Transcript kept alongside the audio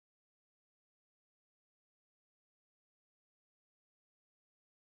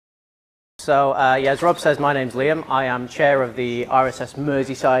So, yeah, as Rob says, my name's Liam. I am chair of the RSS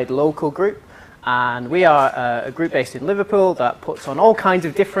Merseyside local group, and we are a group based in Liverpool that puts on all kinds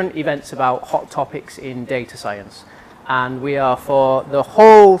of different events about hot topics in data science. And we are for the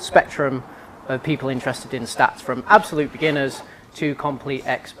whole spectrum of people interested in stats, from absolute beginners to complete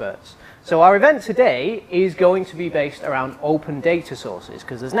experts. So our event today is going to be based around open data sources,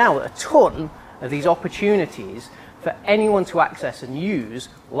 because there's now a ton of these opportunities for anyone to access and use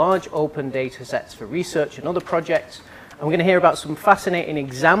large open data sets for research and other projects. And we're going to hear about some fascinating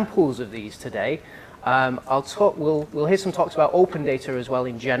examples of these today. We'll hear some talks about open data as well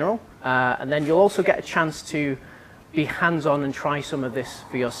in general, and then you'll also get a chance to be hands-on and try some of this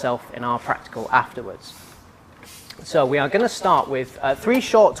for yourself in our practical afterwards. So we are going to start with 3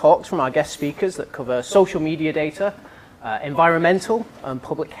 short talks from our guest speakers that cover social media data, environmental and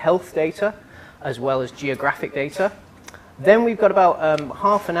public health data, as well as geographic data. Then we've got about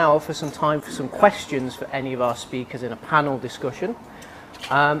half an hour for some time for some questions for any of our speakers in a panel discussion.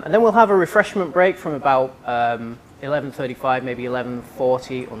 And then we'll have a refreshment break from about 11:35, maybe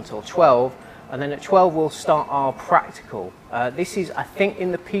 11:40 until 12. And then at 12 we'll start our practical. This is, I think,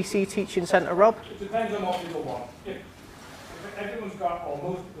 in the PC Teaching Centre, Rob? It depends on what people want. If everyone's got, or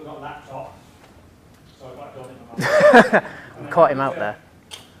most people got laptops, so I've got it on Caught him out there.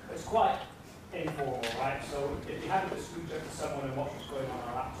 It's quite informal, right? So if you had to switch up to someone and watch what's going on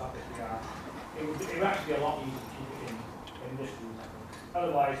a laptop, it would actually be a lot easier to keep it in this room.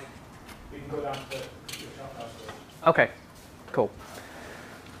 Otherwise, we can go down to the computer shop downstairs. Okay, cool.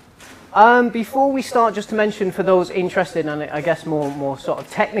 Before we start, just to mention for those interested in, I guess, more sort of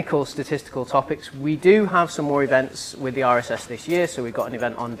technical statistical topics, we do have some more events with the RSS this year. So we've got an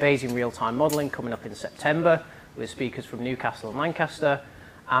event on Bayesian real-time modelling coming up in September with speakers from Newcastle and Lancaster.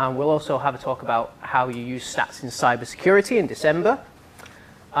 And we'll also have a talk about how you use stats in cybersecurity in December.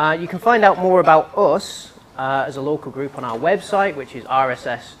 You can find out more about us as a local group on our website, which is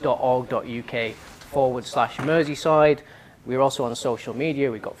rss.org.uk/Merseyside. We're also on social media.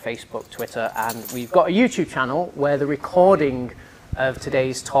 We've got Facebook, Twitter, and we've got a YouTube channel where the recording of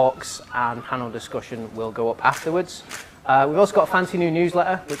today's talks and panel discussion will go up afterwards. We've also got a fancy new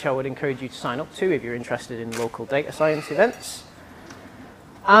newsletter, which I would encourage you to sign up to if you're interested in local data science events.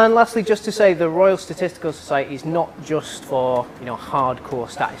 And lastly, just to say, the Royal Statistical Society is not just for, hardcore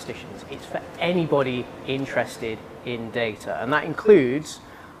statisticians. It's for anybody interested in data, and that includes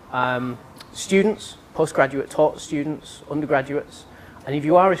students, postgraduate taught students, undergraduates. And if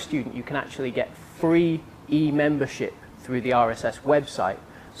you are a student, you can actually get free e-membership through the RSS website.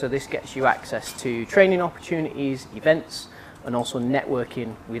 So this gets you access to training opportunities, events, and also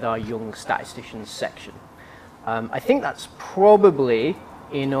networking with our Young Statisticians section. I think that's probably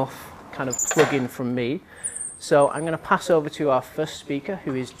enough kind of plug-in from me. So I'm going to pass over to our first speaker,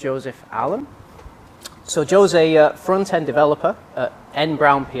 who is Joseph Allen. So Joe's a front-end developer at N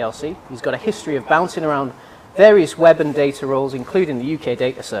Brown PLC. He's got a history of bouncing around various web and data roles, including the UK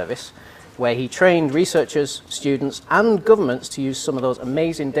Data Service, where he trained researchers, students, and governments to use some of those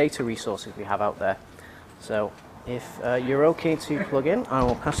amazing data resources we have out there. So if you're okay to plug in, I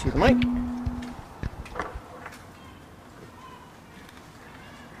will pass you the mic.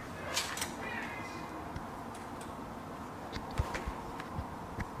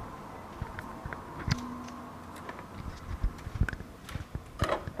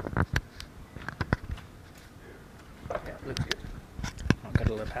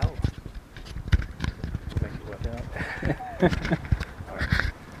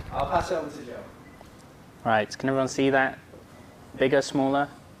 I'll pass it over to Joe. Right, can everyone see that? Bigger, smaller?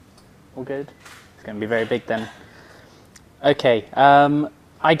 All good? It's going to be very big then. Okay,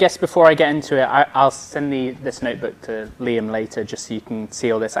 I guess before I get into it, I'll send this notebook to Liam later just so you can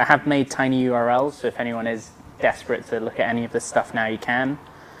see all this. I have made tiny URLs, so if anyone is desperate to look at any of this stuff now, you can.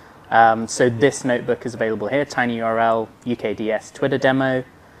 So this notebook is available here, tiny URL, UKDS Twitter demo.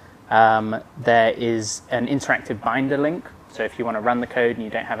 There is an interactive binder link. So if you want to run the code and you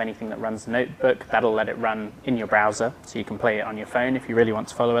don't have anything that runs the notebook, that'll let it run in your browser. So you can play it on your phone if you really want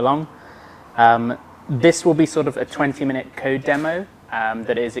to follow along. This will be sort of a 20-minute code demo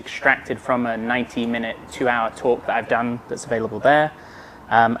that is extracted from a 90-minute, 2-hour talk that I've done that's available there.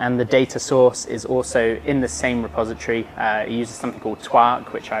 And the data source is also in the same repository. It uses something called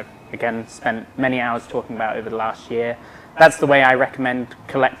Twark, which I've, again, spent many hours talking about over the last year. That's the way I recommend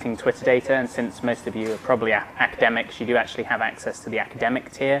collecting Twitter data, and since most of you are probably academics, you do actually have access to the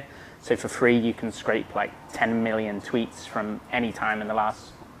academic tier. So for free, you can scrape like 10 million tweets from any time in the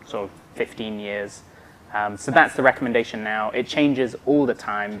last sort of 15 years. So that's the recommendation now. It changes all the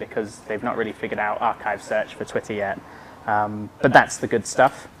time because they've not really figured out archive search for Twitter yet. But that's the good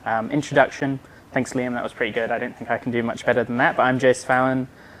stuff. Introduction. Thanks, Liam. That was pretty good. I don't think I can do much better than that, but I'm Joseph Allen.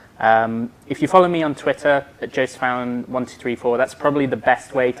 If you follow me on Twitter at josephAllen1234, that's probably the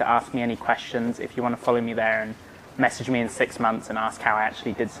best way to ask me any questions. If you want to follow me there and message me in 6 months and ask how I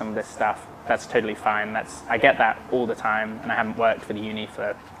actually did some of this stuff, that's totally fine. I get that all the time, and I haven't worked for the uni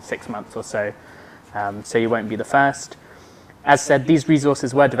for 6 months or so, so you won't be the first. As said, these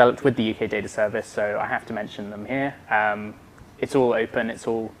resources were developed with the UK Data Service, so I have to mention them here. It's all open, it's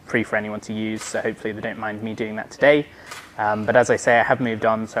all free for anyone to use, so hopefully they don't mind me doing that today. But as I say, I have moved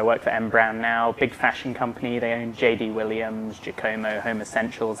on, so I work for N Brown now, big fashion company. They own JD Williams, Giacomo, Home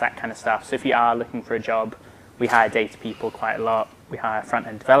Essentials, that kind of stuff. So if you are looking for a job, we hire data people quite a lot. We hire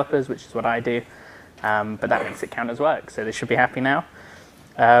front-end developers, which is what I do, but that makes it count as work, so they should be happy now.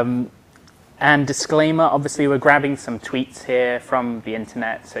 And disclaimer, obviously we're grabbing some tweets here from the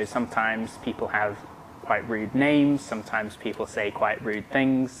internet, so sometimes people have quite rude names, sometimes people say quite rude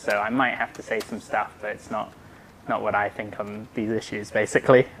things, so I might have to say some stuff, but it's not what I think on these issues,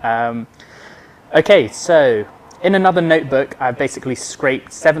 basically. Okay, so in another notebook, I've basically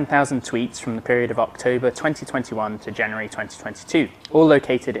scraped 7,000 tweets from the period of October 2021 to January 2022, all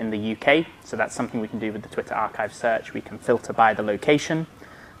located in the UK, so that's something we can do with the Twitter archive search. We can filter by the location.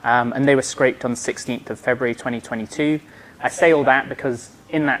 And they were scraped on the 16th of February 2022. I say all that because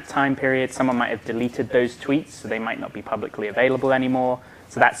in that time period, someone might have deleted those tweets, so they might not be publicly available anymore.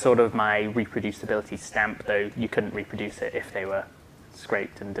 So that's sort of my reproducibility stamp, though you couldn't reproduce it if they were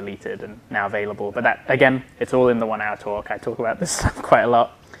scraped and deleted and now available. But that, again, it's all in the 1 hour talk. I talk about this stuff quite a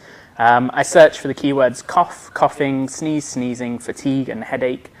lot. I searched for the keywords cough, coughing, sneeze, sneezing, fatigue, and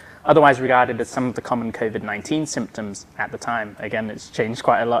headache, otherwise regarded as some of the common COVID-19 symptoms at the time. Again, it's changed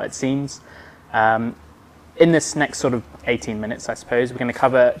quite a lot, it seems. In this next sort of 18 minutes, I suppose, we're going to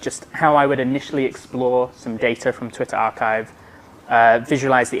cover just how I would initially explore some data from Twitter Archive,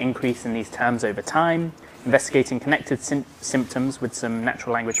 visualize the increase in these terms over time, investigating connected symptoms with some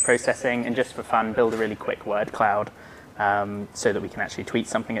natural language processing, and just for fun, build a really quick word cloud so that we can actually tweet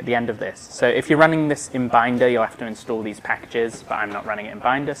something at the end of this. So if you're running this in Binder, you'll have to install these packages, but I'm not running it in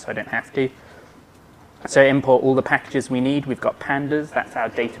Binder, so I don't have to. So import all the packages we need. We've got pandas, that's our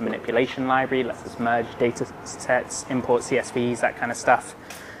data manipulation library, lets us merge data sets, import CSVs, that kind of stuff.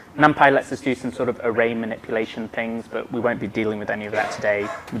 NumPy lets us do some sort of array manipulation things, but we won't be dealing with any of that today.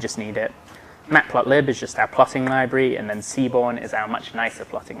 We just need it. Matplotlib is just our plotting library, and then Seaborn is our much nicer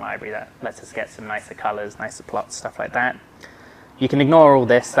plotting library that lets us get some nicer colors, nicer plots, stuff like that. You can ignore all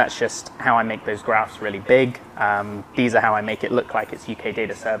this. That's just how I make those graphs really big. These are how I make it look like it's UK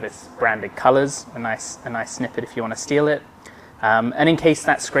Data Service branded colors. A nice snippet if you want to steal it. And in case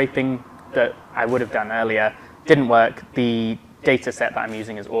that scraping that I would have done earlier didn't work, the data set that I'm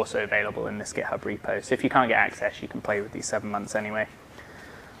using is also available in this GitHub repo. So if you can't get access, you can play with these 7 months anyway.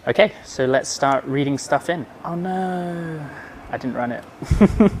 Okay, so let's start reading stuff in. Oh no, I didn't run it.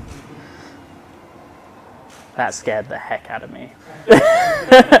 That scared the heck out of me.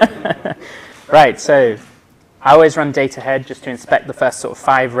 Right, so I always run data head just to inspect the first sort of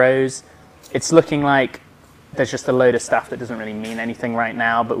 5 rows. It's looking like there's just a load of stuff that doesn't really mean anything right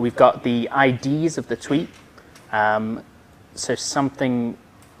now, but we've got the IDs of the tweet. So something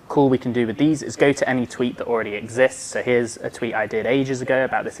cool we can do with these is go to any tweet that already exists. So here's a tweet I did ages ago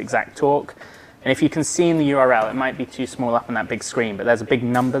about this exact talk. And if you can see in the URL, it might be too small up on that big screen, but there's a big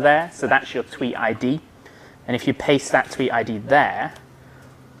number there. So that's your tweet ID. And if you paste that tweet ID there,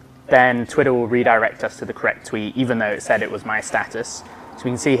 then Twitter will redirect us to the correct tweet, even though it said it was my status. So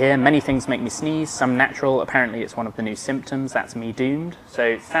we can see here, many things make me sneeze, some natural. Apparently it's one of the new symptoms. That's me doomed. So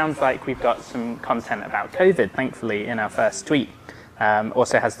it sounds like we've got some content about COVID, thankfully, in our first tweet.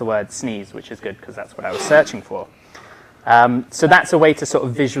 Also has the word sneeze, which is good because that's what I was searching for. So that's a way to sort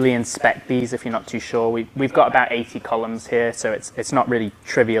of visually inspect these if you're not too sure. We've got about 80 columns here, so it's not really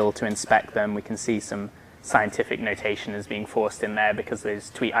trivial to inspect them. We can see some scientific notation is being forced in there because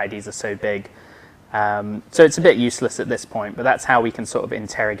those tweet IDs are so big. So it's a bit useless at this point, but that's how we can sort of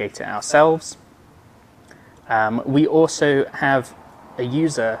interrogate it ourselves. We also have a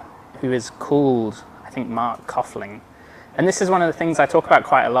user who is called, I think, Mark Coughlin. And this is one of the things I talk about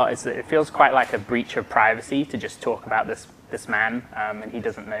quite a lot, is that it feels quite like a breach of privacy to just talk about this man, and he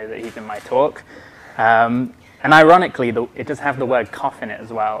doesn't know that he's in my talk. And ironically, it does have the word cough in it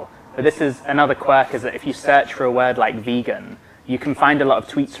as well. But this is another quirk, is that if you search for a word like vegan, you can find a lot of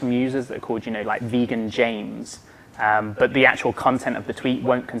tweets from users that are called, like Vegan James. But the actual content of the tweet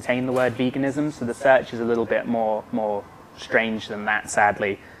won't contain the word veganism, so the search is a little bit more strange than that,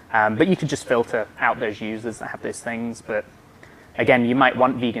 sadly. But you could just filter out those users that have those things. But again, you might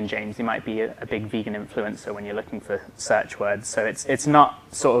want vegan James. You might be a big vegan influencer when you're looking for search words. So it's not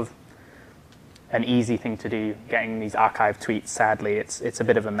sort of an easy thing to do, getting these archived tweets, sadly. It's a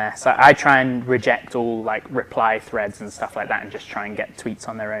bit of a mess. I try and reject all like reply threads and stuff like that and just try and get tweets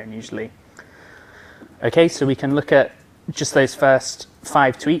on their own usually. Okay, so we can look at just those first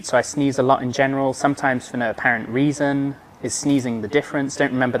 5 tweets. So I sneeze a lot in general, sometimes for no apparent reason. Is sneezing the difference?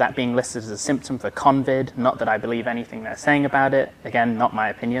 Don't remember that being listed as a symptom for COVID. Not that I believe anything they're saying about it. Again, not my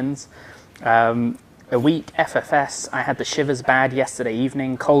opinions. A week, FFS, I had the shivers bad yesterday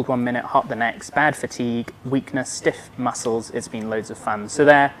evening, cold 1 minute, hot the next, bad fatigue, weakness, stiff muscles, it's been loads of fun. So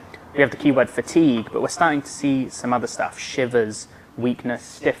there we have the keyword fatigue, but we're starting to see some other stuff, shivers, weakness,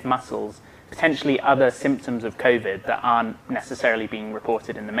 stiff muscles, potentially other symptoms of COVID that aren't necessarily being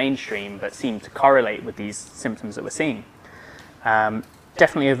reported in the mainstream, but seem to correlate with these symptoms that we're seeing.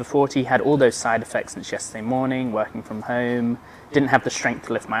 Definitely over 40, had all those side effects since yesterday morning, working from home, didn't have the strength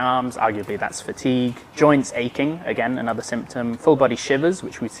to lift my arms, arguably that's fatigue, joints aching, again another symptom, full body shivers,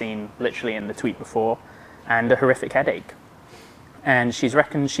 which we've seen literally in the tweet before, and a horrific headache. And she's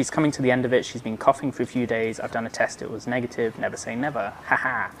reckoned she's coming to the end of it, she's been coughing for a few days, I've done a test, it was negative, never say never,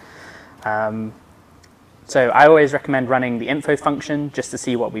 haha. So I always recommend running the info function just to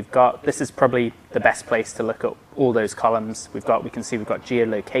see what we've got. This is probably the best place to look at all those columns we can see we've got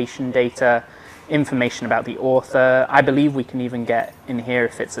geolocation data, information about the author. I believe we can even get in here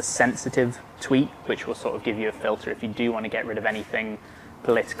if it's a sensitive tweet, which will sort of give you a filter if you do want to get rid of anything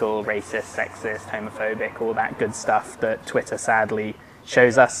political, racist, sexist, homophobic, all that good stuff that Twitter sadly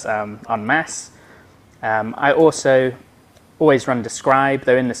shows us en masse. I also always run describe,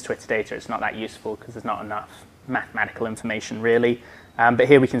 though in this Twitter data it's not that useful because there's not enough mathematical information really. But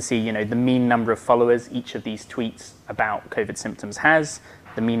here we can see, the mean number of followers each of these tweets about COVID symptoms has,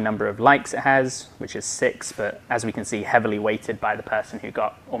 the mean number of likes it has, which is 6, but as we can see, heavily weighted by the person who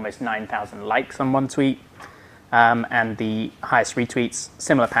got almost 9,000 likes on one tweet. And the highest retweets,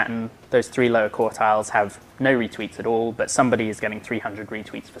 similar pattern, those 3 lower quartiles have no retweets at all, but somebody is getting 300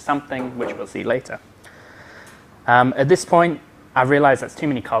 retweets for something, which we'll see later. At this point, I've realized that's too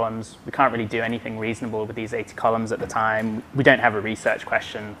many columns. We can't really do anything reasonable with these 80 columns at the time. We don't have a research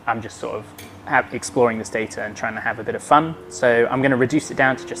question. I'm just sort of exploring this data and trying to have a bit of fun. So I'm going to reduce it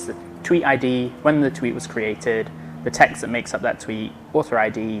down to just the tweet ID, when the tweet was created, the text that makes up that tweet, author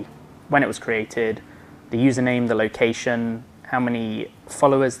ID, when it was created, the username, the location, how many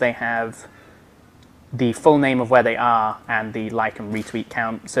followers they have, the full name of where they are, and the like and retweet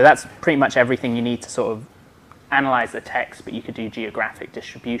count. So that's pretty much everything you need to sort of analyze the text, but you could do geographic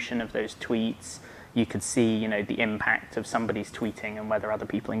distribution of those tweets. You could see, the impact of somebody's tweeting and whether other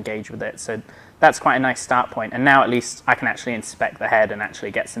people engage with it. So that's quite a nice start point. And now at least I can actually inspect the head and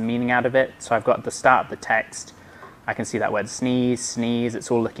actually get some meaning out of it. So I've got the start of the text. I can see that word sneeze,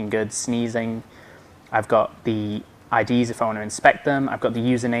 it's all looking good, sneezing. I've got the IDs if I want to inspect them. I've got the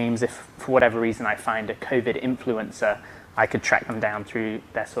usernames if for whatever reason I find a COVID influencer, I could track them down through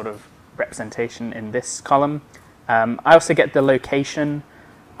their sort of representation in this column. I also get the location.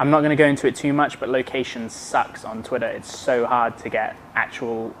 I'm not going to go into it too much, but location sucks on Twitter. It's so hard to get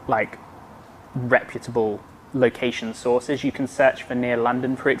actual, reputable location sources. You can search for near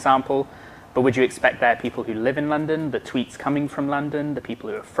London, for example, but would you expect there are people who live in London, the tweets coming from London, the people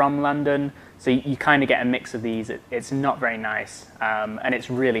who are from London? So you kind of get a mix of these. It's not very nice, and it's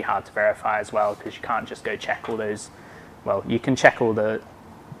really hard to verify as well, because you can't just go check all those. Well, you can check all the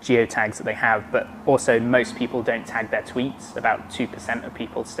geotags that they have, but also most people don't tag their tweets. About 2% of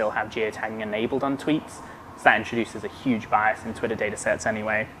people still have geotagging enabled on tweets, so that introduces a huge bias in Twitter datasets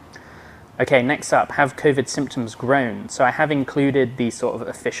anyway. Okay, next up, have COVID symptoms grown? So I have included the sort of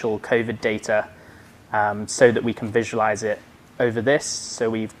official COVID data so that we can visualize it over this. So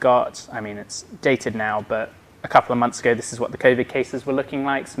we've got, it's dated now, but a couple of months ago, this is what the COVID cases were looking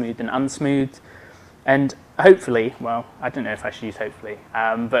like, smoothed and unsmoothed. And hopefully, well, I don't know if I should use hopefully,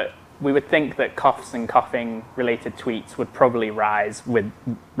 but we would think that coughs and coughing related tweets would probably rise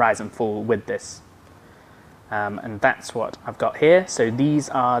and fall with this. And that's what I've got here. So these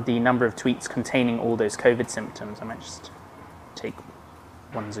are the number of tweets containing all those COVID symptoms. I might just take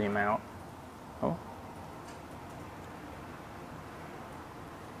one zoom out. Oh.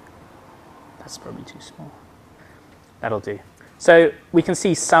 That's probably too small. That'll do. So we can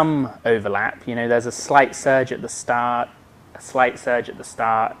see some overlap. There's a slight surge at the start,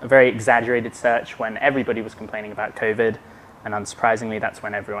 a very exaggerated surge when everybody was complaining about COVID, and unsurprisingly, that's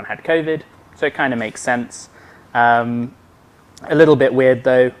when everyone had COVID. So it kind of makes sense. A little bit weird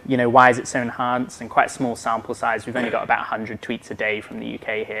though, why is it so enhanced and quite a small sample size? We've only got about 100 tweets a day from the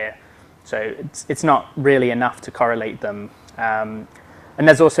UK here. So it's not really enough to correlate them And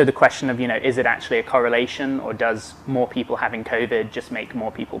there's also the question of, is it actually a correlation, or does more people having COVID just make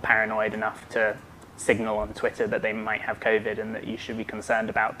more people paranoid enough to signal on Twitter that they might have COVID and that you should be concerned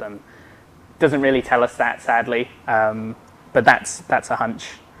about them? Doesn't really tell us that, sadly, but that's a hunch.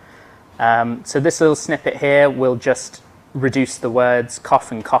 So this little snippet here will just reduce the words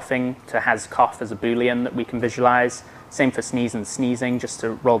cough and coughing to has cough as a Boolean that we can visualize. Same for sneeze and sneezing, just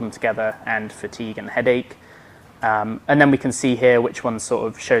to roll them together, and fatigue and headache. And then we can see here which one sort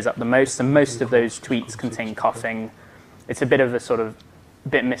of shows up the most, and most of those tweets contain coughing. It's a bit of a sort of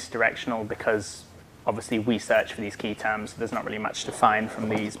bit misdirectional because obviously we search for these key terms, so there's not really much to find from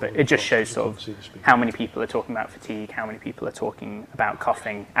these, but it just shows sort of how many people are talking about fatigue, how many people are talking about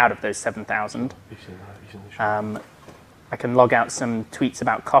coughing out of those 7,000. I can log out some tweets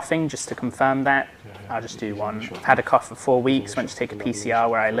about coughing just to confirm that. I'll just do one. I've had a cough for 4 weeks, went to take a PCR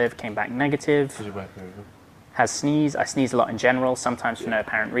where I live, came back negative. Has sneeze. I sneeze a lot in general, sometimes for no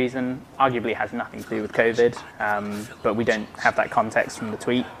apparent reason. Arguably has nothing to do with COVID, but we don't have that context from the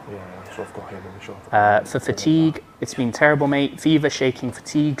tweet. For fatigue, it's been terrible, mate. Fever, shaking,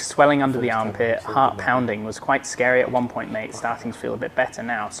 fatigue, swelling under the armpit, heart pounding. Was quite scary at one point, mate. Starting to feel a bit better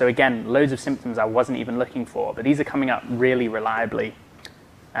now. So again, loads of symptoms I wasn't even looking for, but these are coming up really reliably.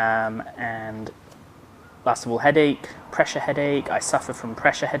 And last of all, headache, pressure headache. I suffer from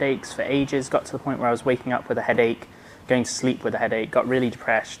pressure headaches for ages. Got to the point where I was waking up with a headache, going to sleep with a headache, got really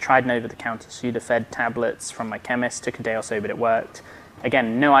depressed, tried an over-the-counter Sudafed tablets from my chemist, took a day or so, but it worked.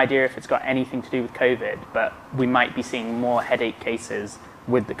 Again, no idea if it's got anything to do with COVID, but we might be seeing more headache cases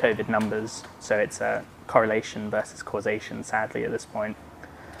with the COVID numbers. So it's a correlation versus causation, sadly, at this point.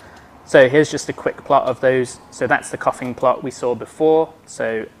 So here's just a quick plot of those. So that's the coughing plot we saw before.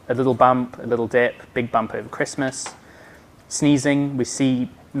 So a little bump, a little dip, big bump over Christmas. Sneezing, we see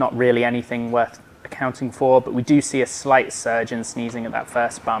not really anything worth accounting for, but we do see a slight surge in sneezing at that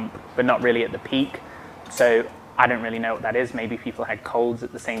first bump, but not really at the peak. So I don't really know what that is. Maybe people had colds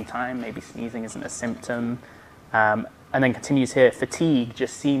at the same time. Maybe sneezing isn't a symptom. And then continues here. Fatigue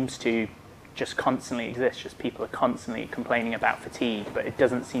just seems to just constantly exist. Just people are constantly complaining about fatigue, but it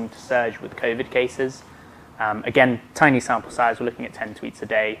doesn't seem to surge with COVID cases. Again, tiny sample size. We're looking at 10 tweets a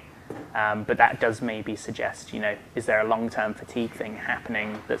day. But that does maybe suggest, is there a long-term fatigue thing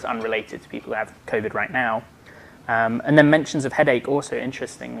happening that's unrelated to people who have COVID right now? And then mentions of headache also,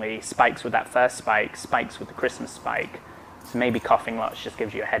 interestingly, spikes with that first spike, spikes with the Christmas spike. So maybe coughing lots just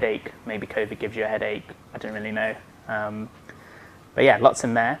gives you a headache. Maybe COVID gives you a headache. I don't really know. But yeah, lots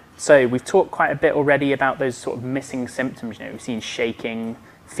in there. So we've talked quite a bit already about those sort of missing symptoms. We've seen shaking,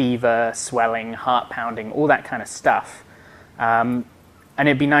 fever, swelling, heart pounding, all that kind of stuff. And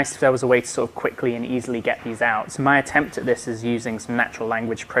it'd be nice if there was a way to sort of quickly and easily get these out. So my attempt at this is using some natural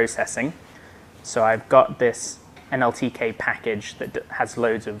language processing. So I've got this NLTK package that has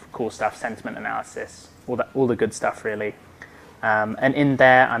loads of cool stuff, sentiment analysis, all the good stuff really. And in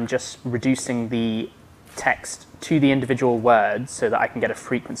there, I'm just reducing the text to the individual words so that I can get a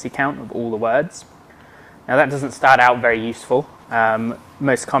frequency count of all the words. Now that doesn't start out very useful.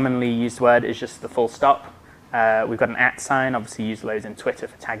 Most commonly used word is just the full stop. We've got an @ sign, obviously use those in Twitter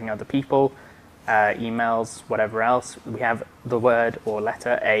for tagging other people, emails, whatever else. We have the word or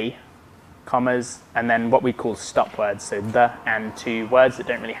letter A, commas, and then what we call stop words, so the and to, words that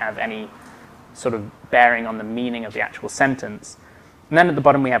don't really have any sort of bearing on the meaning of the actual sentence. And then at the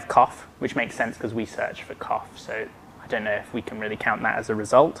bottom we have cough, which makes sense because we search for cough, so I don't know if we can really count that as a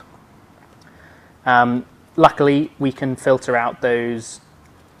result. Luckily, we can filter out those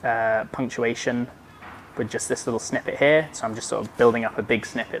punctuation with just this little snippet here, so I'm just sort of building up a big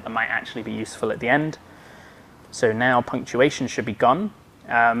snippet that might actually be useful at the end. So now punctuation should be gone.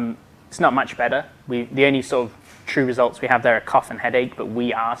 It's not much better. The only sort of true results we have there are cough and headache, but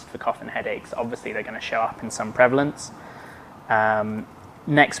we asked for cough and headaches. Obviously, they're going to show up in some prevalence.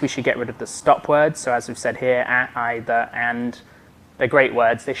 Next, we should get rid of the stop words. So as we've said here, at, either, and, they're great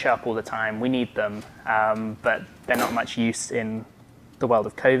words. They show up all the time. We need them, but they're not much use in the world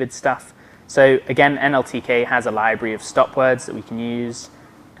of COVID stuff. So again, NLTK has a library of stop words that we can use.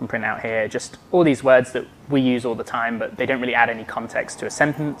 You can print out here just all these words that we use all the time, but they don't really add any context to a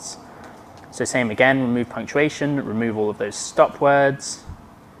sentence. So same again, remove punctuation, remove all of those stop words.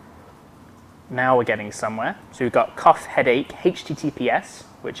 Now we're getting somewhere. So we've got cough, headache, HTTPS,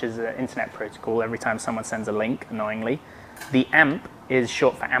 which is an internet protocol every time someone sends a link, annoyingly. The AMP is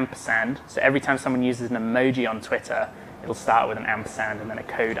short for ampersand. So every time someone uses an emoji on Twitter, it'll start with an ampersand and then a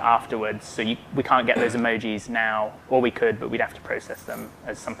code afterwards. So we can't get those emojis now, or we could, but we'd have to process them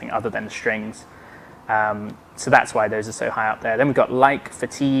as something other than strings. So that's why those are so high up there. Then we've got like,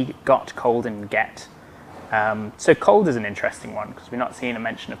 fatigue, got, cold, and get. So cold is an interesting one because we've not seen a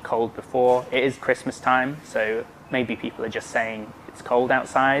mention of cold before. It is Christmas time, so maybe people are just saying it's cold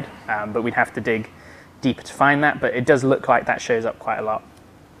outside, but we'd have to dig deeper to find that, but it does look like that shows up quite a lot.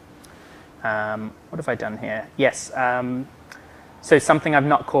 What have I done here? Yes, so something I've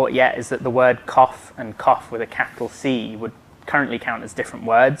not caught yet is that the word cough and cough with a capital C would currently count as different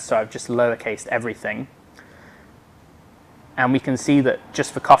words, so I've just lowercased everything. And we can see that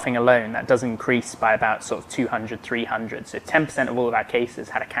just for coughing alone, that does increase by about sort of 200, 300. So 10% of all of our cases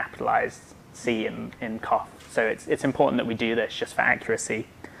had a capitalized C in cough. So it's important that we do this just for accuracy.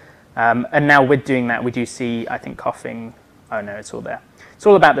 And now with doing that, we do see, I think, coughing. Oh no, it's all there. It's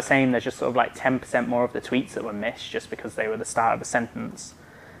all about the same. There's just sort of like 10% more of the tweets that were missed just because they were the start of a sentence.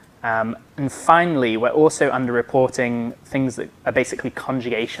 And finally, we're also underreporting things that are basically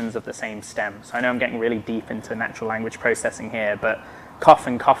conjugations of the same stem. So I know I'm getting really deep into natural language processing here, but cough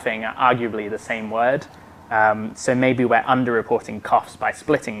and coughing are arguably the same word. So maybe we're underreporting coughs by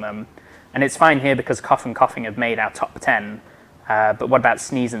splitting them. And it's fine here because cough and coughing have made our top 10. But what about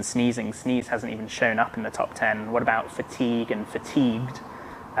sneeze and sneezing? Sneeze hasn't even shown up in the top 10. What about fatigue and fatigued?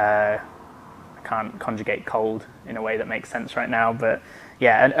 I can't conjugate cold in a way that makes sense right now, but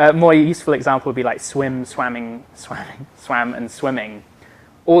yeah, a more useful example would be like swim, swamming, swam, and swimming.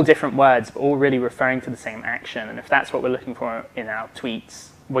 All different words, but all really referring to the same action. And if that's what we're looking for in our tweets,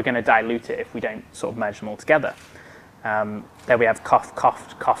 we're going to dilute it if we don't sort of merge them all together. There we have cough,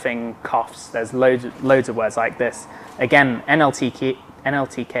 coughed, coughing, coughs. There's loads of words like this. Again,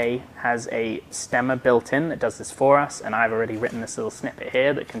 NLTK has a stemmer built in that does this for us, and I've already written this little snippet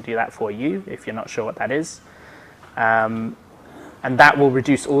here that can do that for you if you're not sure what that is. And that will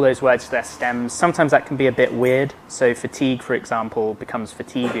reduce all those words to their stems. Sometimes that can be a bit weird. So fatigue, for example, becomes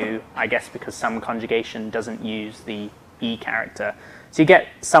fatigu, I guess because some conjugation doesn't use the E character. So you get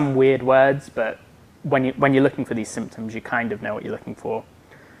some weird words, but when you're looking for these symptoms, you kind of know what you're looking for.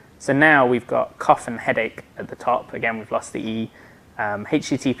 So now we've got cough and headache at the top. Again, we've lost the E.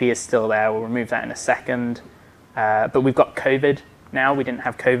 HTTP is still there. We'll remove that in a second. But we've got COVID now. We didn't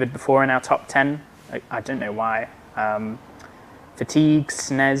have COVID before in our top 10. I don't know why. Fatigue,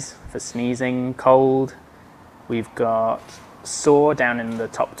 snez for sneezing, cold. We've got sore down in the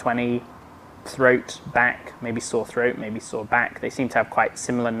top 20. Throat, back, maybe sore throat, maybe sore back. They seem to have quite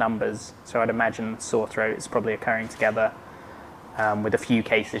similar numbers. So I'd imagine sore throat is probably occurring together. With a few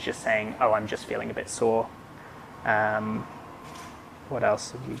cases just saying, oh, I'm just feeling a bit sore. What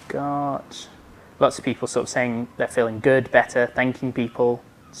else have we got? Lots of people sort of saying they're feeling good, better, thanking people.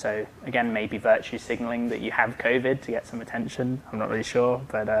 So again, maybe virtue signaling that you have COVID to get some attention. I'm not really sure,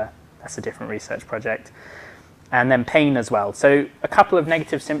 but that's a different research project. And then pain as well. So a couple of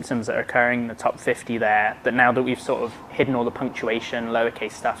negative symptoms that are occurring in the top 50 there, that now that we've sort of hidden all the punctuation,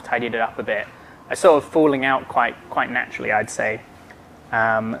 lowercase stuff, tidied it up a bit, are sort of falling out quite naturally, I'd say.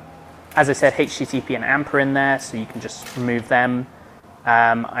 As I said, HTTP and AMP are in there, so you can just remove them.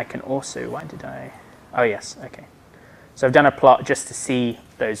 I can also, oh yes, okay. So I've done a plot just to see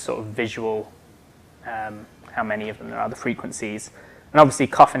those sort of visual, how many of them there are, the frequencies. And obviously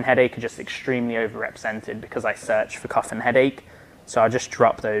cough and headache are just extremely overrepresented because I search for cough and headache. So I'll just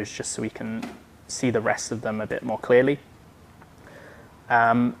drop those just so we can see the rest of them a bit more clearly.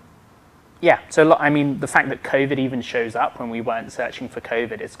 Yeah, so I mean, the fact that COVID even shows up when we weren't searching for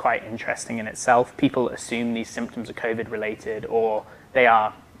COVID is quite interesting in itself. People assume these symptoms are COVID related, or they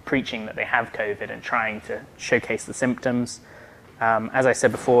are preaching that they have COVID and trying to showcase the symptoms. As I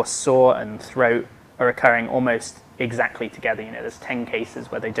said before, sore and throat are occurring almost exactly together. You know, there's 10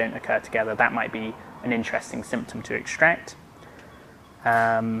 cases where they don't occur together. That might be an interesting symptom to extract.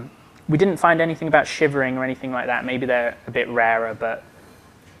 We didn't find anything about shivering or anything like that. Maybe they're a bit rarer, but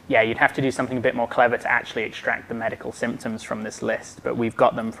yeah, you'd have to do something a bit more clever to actually extract the medical symptoms from this list, but we've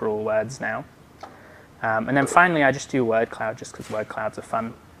got them for all words now. And then finally, I just do word cloud just because word clouds are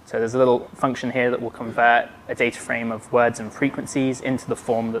fun. So there's a little function here that will convert a data frame of words and frequencies into the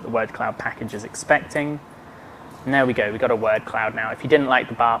form that the word cloud package is expecting. And there we go, we've got a word cloud now. If you didn't like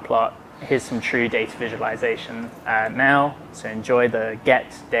the bar plot, here's some true data visualization now. So enjoy the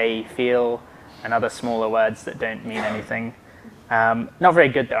get, day, feel, and other smaller words that don't mean anything. Not very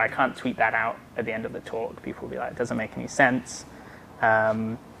good though, I can't tweet that out at the end of the talk. People will be like, it doesn't make any sense.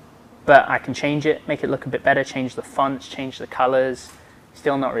 But I can change it, make it look a bit better, change the fonts, change the colors.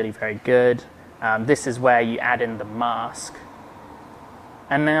 Still not really very good. This is where you add in the mask.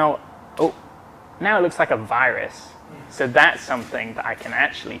 And now, oh, now it looks like a virus. So that's something that I can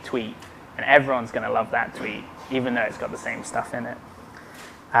actually tweet, and everyone's going to love that tweet, even though it's got the same stuff in it.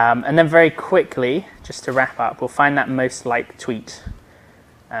 And then very quickly, just to wrap up, we'll find that most liked tweet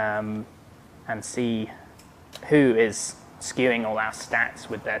and see who is skewing all our stats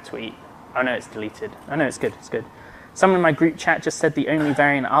with their tweet. Oh no, it's deleted. Oh no, it's good, it's good. Someone in my group chat just said the only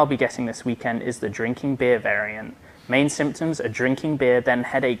variant I'll be getting this weekend is the drinking beer variant. Main symptoms are drinking beer, then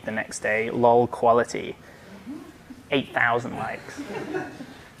headache the next day. Lol quality. 8,000 likes. Do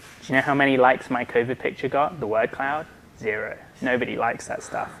you know how many likes my COVID picture got? The word cloud? 0. Nobody likes that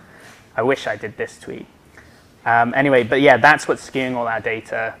stuff. I wish I did this tweet. Anyway, but yeah, that's what's skewing all our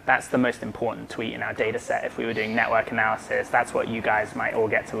data. That's the most important tweet in our data set if we were doing network analysis. That's what you guys might all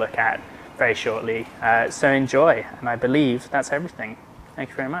get to look at very shortly. So enjoy, and I believe that's everything. Thank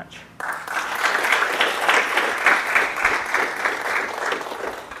you very much.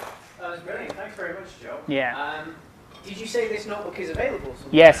 That was brilliant. Thanks very much, Joe. Yeah. Did you say this notebook is available somewhere?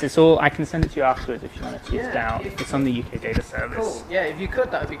 Yes, it's all. I can send it to you afterwards if you want to tease it out. if- It's on the UK Data Service. Cool. Yeah, if you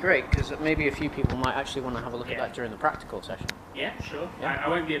could, that would be great, because maybe a few people might actually want to have a look at Yeah. that during the practical session. Yeah, sure. Yeah. I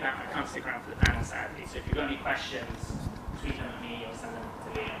won't be about. I can't stick around for the panel, sadly. So if you've got any questions, tweet them at me or send them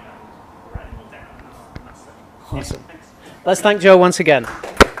to Liam, and I'll write them all down. And I'll answer them. Awesome. Yeah, thanks. Let's thank Joe once again.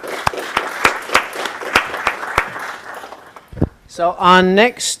 So our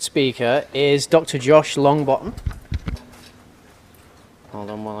next speaker is Dr. Josh Longbottom. Hold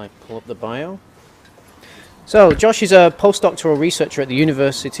on while I pull up the bio. So Josh is a postdoctoral researcher at the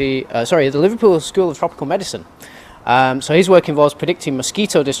the Liverpool School of Tropical Medicine. So his work involves predicting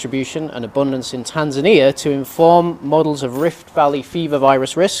mosquito distribution and abundance in Tanzania to inform models of Rift Valley fever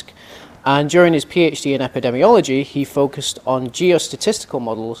virus risk. And during his PhD in epidemiology, he focused on geostatistical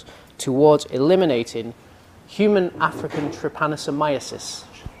models towards eliminating human African trypanosomiasis.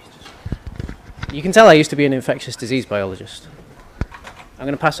 You can tell I used to be an infectious disease biologist. I'm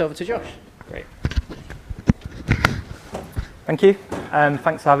going to pass over to Josh. Great. Thank you.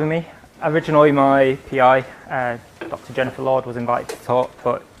 Thanks for having me. Originally, my PI, Dr. Jennifer Lord, was invited to talk,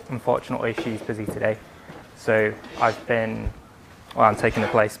 but unfortunately, she's busy today. So I'm taking her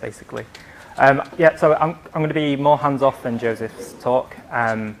place, basically. So I'm going to be more hands-off than Joseph's talk,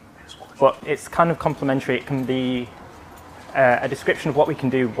 but it's kind of complementary. It can be a description of what we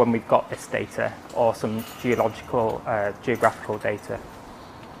can do when we've got this data or some geographical data.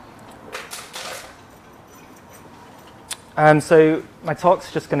 So my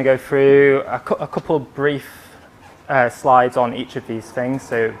talk's just going to go through a couple of brief slides on each of these things.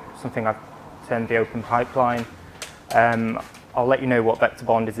 So something I've termed the open pipeline. I'll let you know what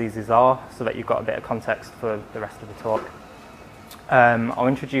vector-borne diseases are so that you've got a bit of context for the rest of the talk. I'll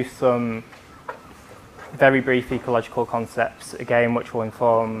introduce some very brief ecological concepts, again, which will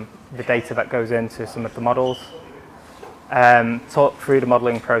inform the data that goes into some of the models. Talk through the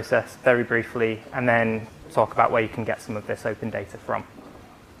modeling process very briefly, and then talk about where you can get some of this open data from.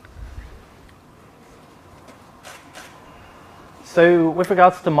 So with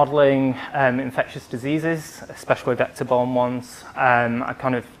regards to modeling infectious diseases, especially vector-borne ones, I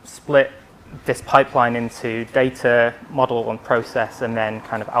kind of split this pipeline into data, model and process, and then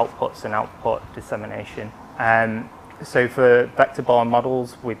kind of outputs and output dissemination. So for vector-borne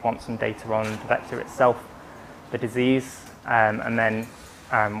models, we'd want some data on the vector itself, the disease, and then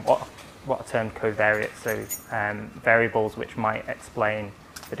what are termed covariates, so variables which might explain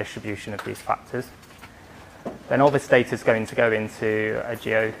the distribution of these factors. Then all this data is going to go into a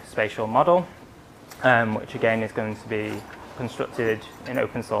geospatial model, which again is going to be constructed in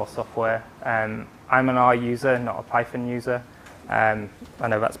open source software. I'm an R user, not a Python user. I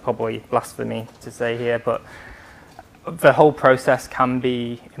know that's probably blasphemy to say here, but the whole process can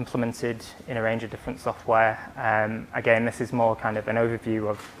be implemented in a range of different software. Again, this is more kind of an overview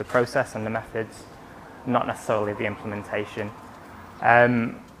of the process and the methods, not necessarily the implementation.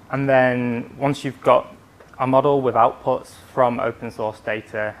 And then once you've got a model with outputs from open source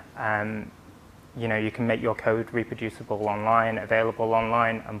data, you can make your code reproducible online, available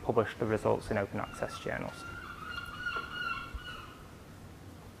online, and publish the results in open access journals.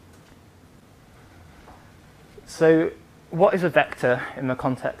 So what is a vector in the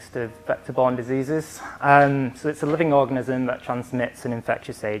context of vector-borne diseases? So it's a living organism that transmits an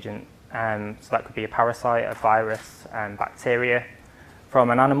infectious agent. So that could be a parasite, a virus, bacteria, from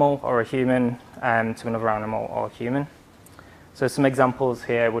an animal or a human to another animal or human. So some examples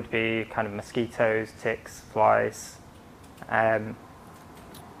here would be kind of mosquitoes, ticks, flies. And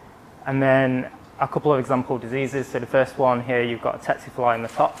then a couple of example diseases. So the first one here, you've got a tsetse fly in the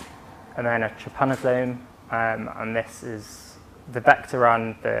top, and then a trypanosome. And this is the vector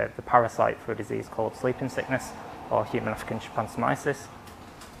and the parasite for a disease called sleeping sickness, or human African trypanosomiasis.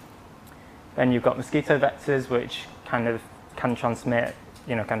 Then you've got mosquito vectors, which kind of can transmit,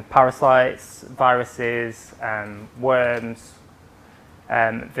 kind of parasites, viruses, worms,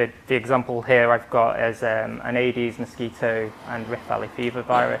 The example here I've got is an Aedes mosquito and Rift Valley fever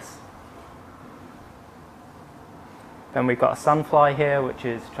virus. Then we've got a sandfly here, which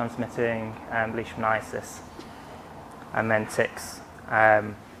is transmitting leishmaniasis, and then ticks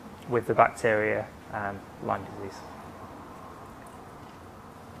with the bacteria Lyme disease.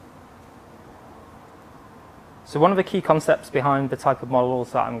 So one of the key concepts behind the type of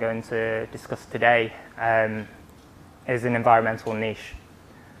models that I'm going to discuss today is an environmental niche.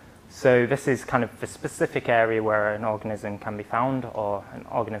 So this is kind of the specific area where an organism can be found or an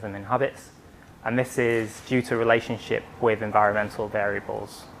organism inhabits. And this is due to relationship with environmental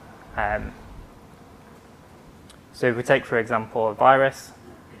variables. So if we take, for example, a virus,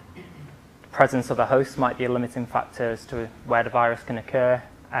 the presence of a host might be a limiting factor as to where the virus can occur,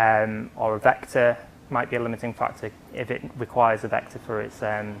 or a vector might be a limiting factor if it requires a vector for its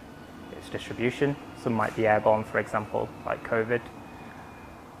distribution. Some might be airborne, for example, like COVID.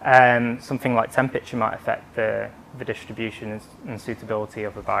 Something like temperature might affect the distribution and suitability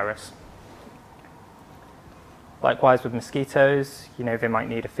of a virus. Likewise with mosquitoes, they might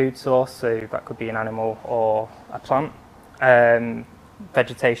need a food source, so that could be an animal or a plant.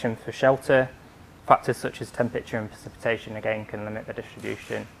 Vegetation for shelter. Factors such as temperature and precipitation, again, can limit the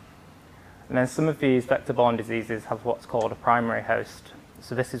distribution. And then some of these vector-borne diseases have what's called a primary host.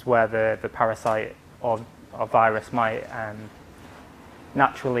 So this is where the parasite or virus might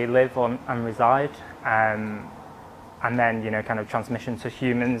naturally live and reside. And then, kind of transmission to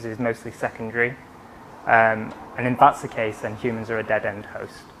humans is mostly secondary. And if that's the case, then humans are a dead-end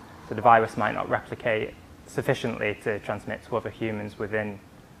host. So the virus might not replicate sufficiently to transmit to other humans within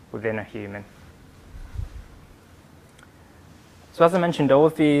a human. So as I mentioned, all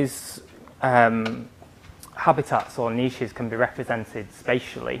of these habitats or niches can be represented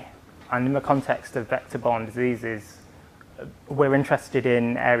spatially. And in the context of vector-borne diseases, we're interested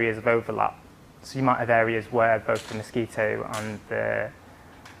in areas of overlap. So you might have areas where both the mosquito and the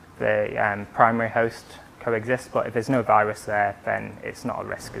primary host coexist, but if there's no virus there, then it's not a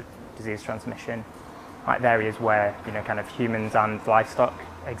risk of disease transmission. Like areas where kind of humans and livestock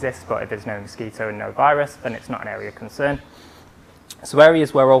exist, but if there's no mosquito and no virus, then it's not an area of concern. So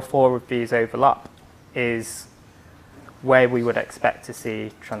areas where all four of these overlap is where we would expect to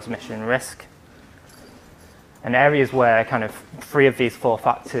see transmission risk. And areas where kind of three of these four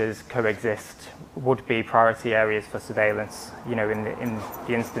factors coexist would be priority areas for surveillance, in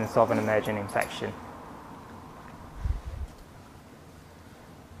the instance of an emerging infection.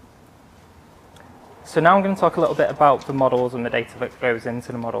 So now I'm going to talk a little bit about the models and the data that goes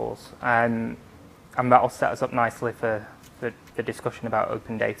into the models, and that'll set us up nicely for the discussion about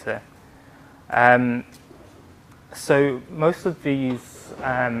open data. So most of these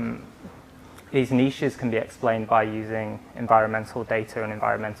niches can be explained by using environmental data and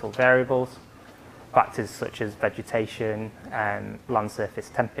environmental variables, factors such as vegetation, land surface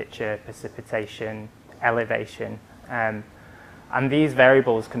temperature, precipitation, elevation, and these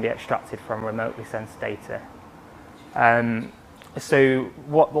variables can be extracted from remotely sensed data. So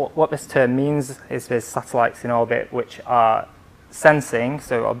what this term means is there's satellites in orbit which are sensing,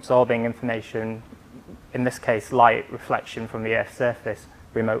 so absorbing information, in this case light reflection from the Earth's surface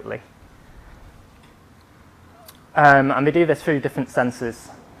remotely. And they do this through different sensors.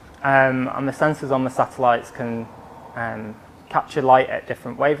 And the sensors on the satellites can capture light at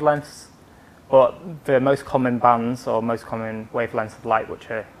different wavelengths, but the most common bands or most common wavelengths of light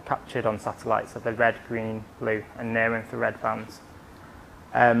which are captured on satellites are the red, green, blue and near-infrared bands.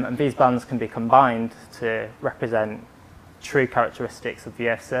 And these bands can be combined to represent true characteristics of the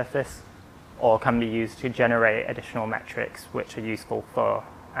Earth's surface, or can be used to generate additional metrics which are useful for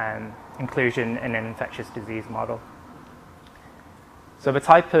inclusion in an infectious disease model. So the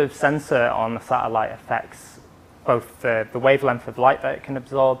type of sensor on the satellite affects both the wavelength of light that it can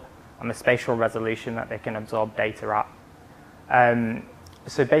absorb and the spatial resolution that they can absorb data at.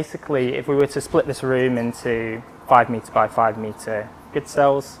 So basically, if we were to split this room into 5 meter by 5 meter grid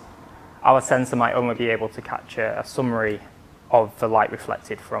cells, our sensor might only be able to capture a summary of the light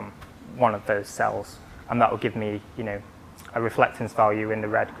reflected from one of those cells, and that will give me, a reflectance value in the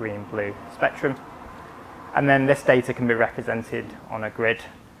red, green, blue spectrum. And then this data can be represented on a grid,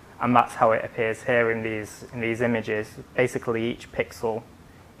 and that's how it appears here in these images. Basically, each pixel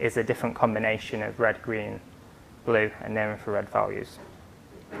is a different combination of red, green, blue, and near-infrared values.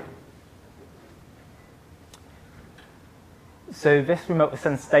 So this remotely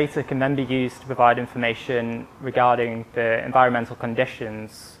sensed data can then be used to provide information regarding the environmental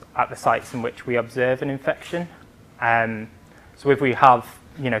conditions at the sites in which we observe an infection. So if we have,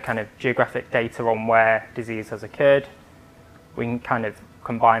 kind of geographic data on where disease has occurred, we can kind of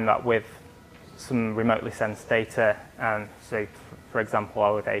combine that with some remotely sensed data. So, for example,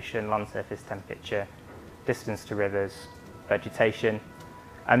 elevation, land surface temperature, distance to rivers, vegetation,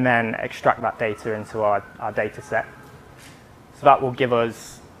 and then extract that data into our data set. So that will give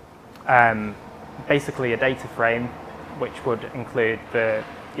us basically a data frame which would include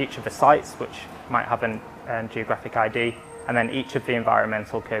each of the sites, which might have a geographic ID, and then each of the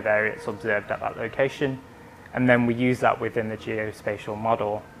environmental covariates observed at that location. And then we use that within the geospatial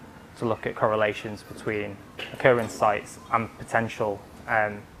model to look at correlations between occurrence sites and potential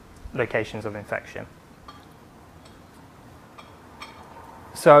locations of infection.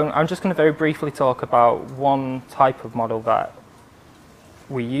 So I'm just going to very briefly talk about one type of model that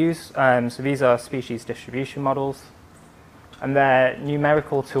we use. So these are species distribution models, and they're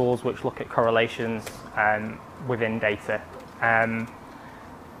numerical tools which look at correlations within data.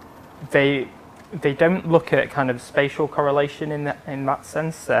 They don't look at kind of spatial correlation in that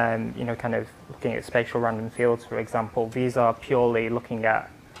sense. You know, kind of looking at spatial random fields, for example. These are purely looking at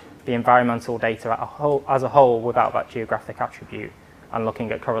the environmental data as a whole without that geographic attribute, and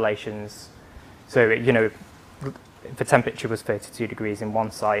looking at correlations. So, you know, if the temperature was 32 degrees in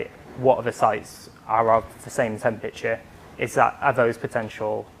one site, what other sites are of the same temperature? Are those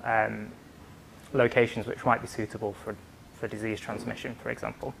potential locations which might be suitable for disease transmission, for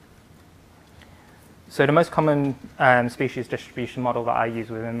example? So the most common species distribution model that I use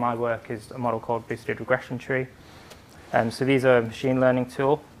within my work is a model called boosted regression tree. So these are a machine learning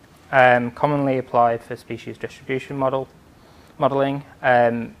tool, commonly applied for species distribution modeling,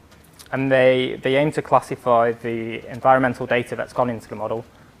 and they aim to classify the environmental data that's gone into the model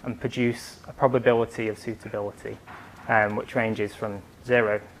and produce a probability of suitability, which ranges from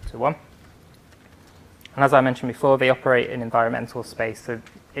 0 to 1. And as I mentioned before, they operate in environmental space, so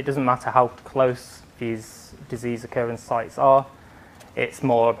it doesn't matter how close these disease occurrence sites are. It's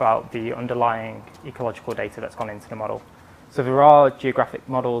more about the underlying ecological data that's gone into the model. So there are geographic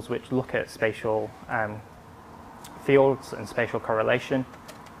models which look at spatial fields and spatial correlation,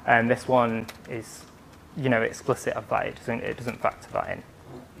 and this one is, you know, explicit of that. It doesn't factor that in.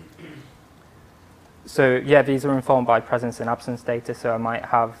 So yeah, these are informed by presence and absence data. So I might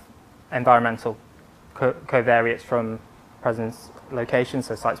have environmental covariates from presence locations,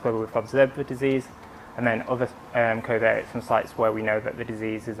 so sites where we've observed the disease, and then other covariates from sites where we know that the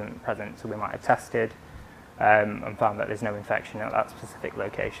disease isn't present. So we might have tested and found that there's no infection at that specific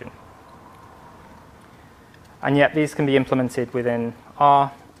location. And yet these can be implemented within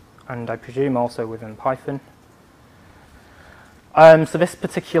R, and I presume also within Python. So this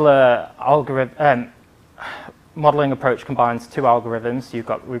particular algorithm, modeling approach combines two algorithms. You've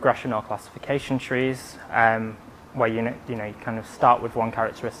got regression or classification trees, where you kind of start with one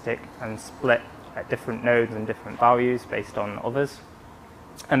characteristic and split at different nodes and different values based on others.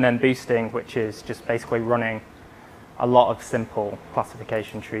 And then boosting, which is just basically running a lot of simple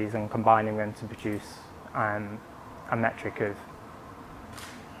classification trees and combining them to produce a metric of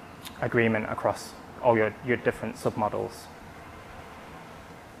agreement across all your different submodels.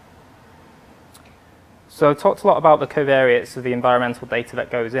 So I talked a lot about the covariates of the environmental data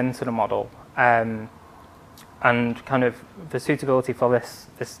that goes into the model, and kind of the suitability for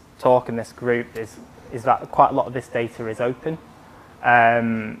this talk and this group is that quite a lot of this data is open,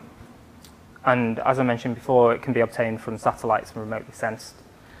 and as I mentioned before, it can be obtained from satellites and remotely sensed.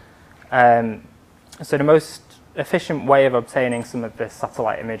 So the most efficient way of obtaining some of this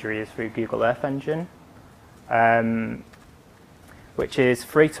satellite imagery is through Google Earth Engine, which is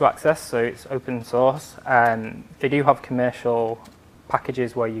free to access, so it's open source. They do have commercial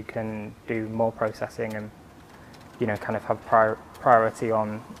packages where you can do more processing and, you know, kind of have priority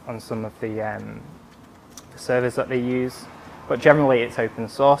on some of the servers that they use. But generally, it's open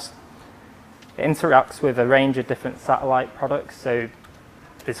source. It interacts with a range of different satellite products. So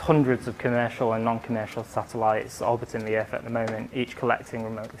there's hundreds of commercial and non-commercial satellites orbiting the Earth at the moment, each collecting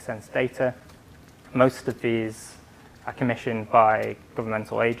remotely sensed data. Most of these are commissioned by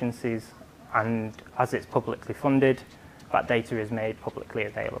governmental agencies, and as it's publicly funded, that data is made publicly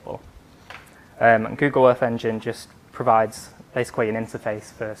available. And Google Earth Engine just provides basically an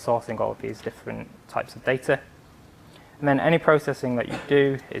interface for sourcing all of these different types of data. And then any processing that you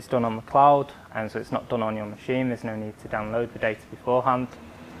do is done on the cloud, and so it's not done on your machine. There's no need to download the data beforehand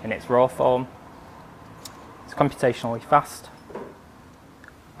in its raw form. It's computationally fast,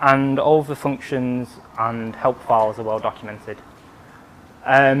 and all of the functions and help files are well documented.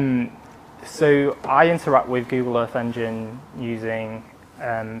 So I interact with Google Earth Engine using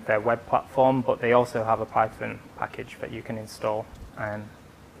their web platform, but they also have a Python package that you can install.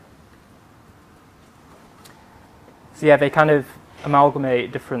 So yeah, they kind of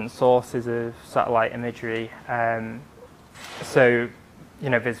amalgamate different sources of satellite imagery. So, you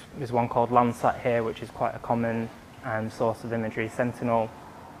know, there's one called Landsat here, which is quite a common source of imagery. Sentinel,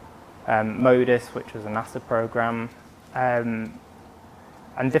 MODIS, which was a NASA program, and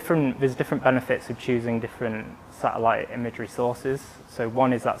there's different benefits of choosing different satellite imagery sources. So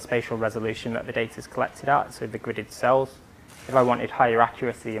one is that spatial resolution that the data is collected at, so the gridded cells. If I wanted higher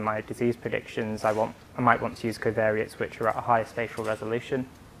accuracy in my disease predictions, I might want to use covariates which are at a higher spatial resolution.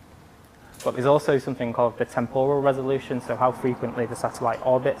 But there's also something called the temporal resolution, so how frequently the satellite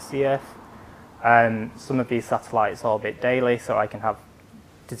orbits the Earth. Some of these satellites orbit daily, so I can have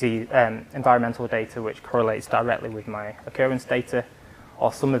environmental data which correlates directly with my occurrence data,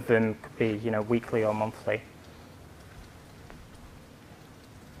 or some of them could be, you know, weekly or monthly.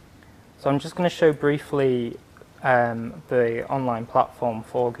 So I'm just going to show briefly the online platform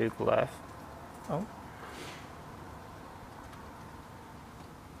for Google Earth. Oh.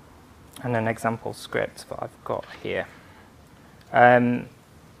 And an example script that I've got here. As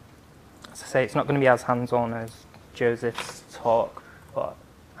I say, it's not going to be as hands-on as Joseph's talk, but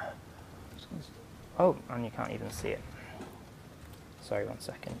oh, and you can't even see it. Sorry, 1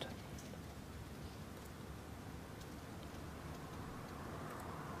 second.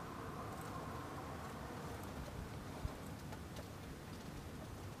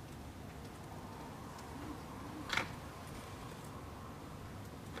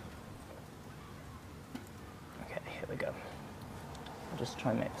 Here we go. I'll just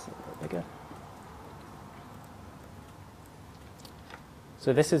try and make this a little bit bigger.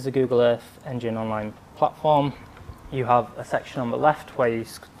 So this is the Google Earth Engine online platform. You have a section on the left where you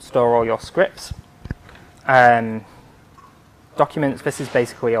store all your scripts. Documents, this is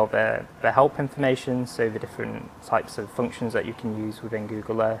basically all the help information, so the different types of functions that you can use within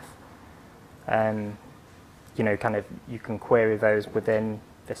Google Earth. You know, kind of, you can query those within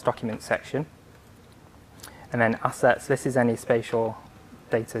this document section. And then assets, this is any spatial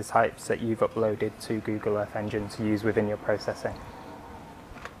data types that you've uploaded to Google Earth Engine to use within your processing.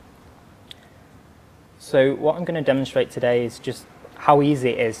 So what I'm going to demonstrate today is just how easy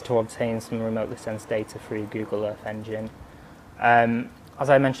it is to obtain some remotely sensed data through Google Earth Engine. As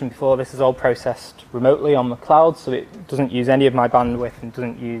I mentioned before, this is all processed remotely on the cloud, so it doesn't use any of my bandwidth and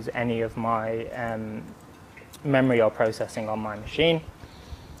doesn't use any of my memory or processing on my machine.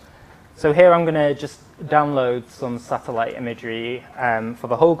 So here I'm going to just download some satellite imagery for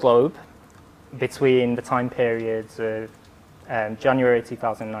the whole globe between the time periods of January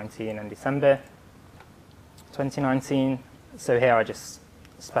 2019 and December 2019. So here I just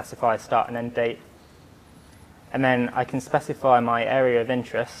specify start and end date. And then I can specify my area of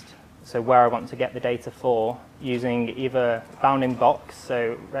interest, so where I want to get the data for, using either bounding box,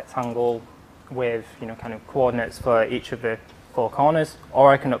 so rectangle with, you know, kind of coordinates for each of the 4 corners,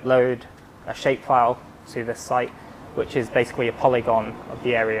 or I can upload a shapefile to this site, which is basically a polygon of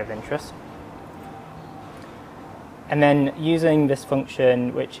the area of interest. And then using this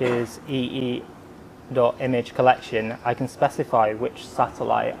function, which is ee.imageCollection, I can specify which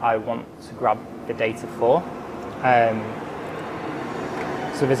satellite I want to grab the data for.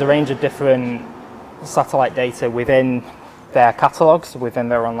 So there's a range of different satellite data within their catalogs, within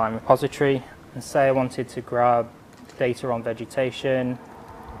their online repository. And say I wanted to grab data on vegetation,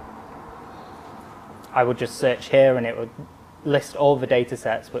 I would just search here and it would list all the data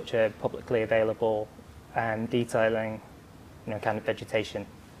sets which are publicly available and detailing, you know, kind of vegetation.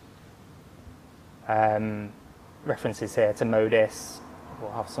 References here to MODIS,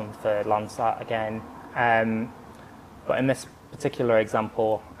 we'll have some for Landsat again. But in this particular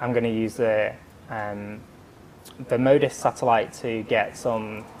example, I'm going to use the MODIS satellite to get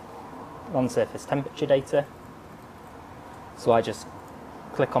some on-surface temperature data. So I just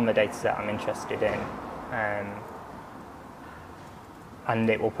click on the data set I'm interested in, and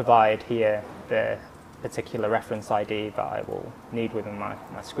it will provide here the particular reference ID that I will need within my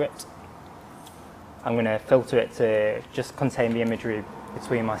script. I'm going to filter it to just contain the imagery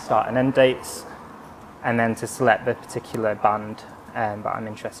between my start and end dates, and then to select the particular band that I'm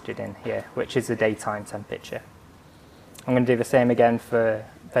interested in here, which is the daytime temperature. I'm going to do the same again for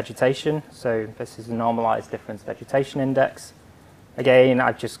vegetation. So this is a normalized difference vegetation index. Again,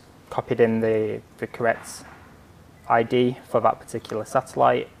 I've just copied in the correct ID for that particular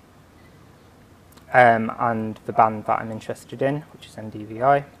satellite, and the band that I'm interested in, which is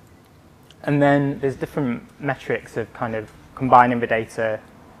NDVI. And then there's different metrics of kind of combining the data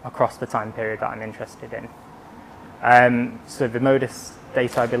across the time period that I'm interested in. So the MODIS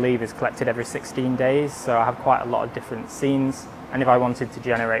data, I believe, is collected every 16 days, so I have quite a lot of different scenes. And if I wanted to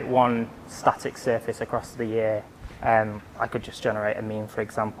generate one static surface across the year, I could just generate a mean, for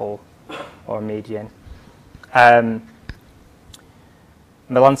example, or a median. The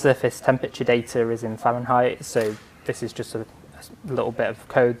land surface temperature data is in Fahrenheit, so this is just a little bit of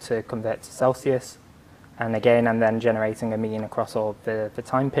code to convert to Celsius. And again, I'm then generating a mean across all the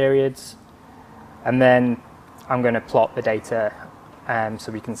time periods. And then I'm going to plot the data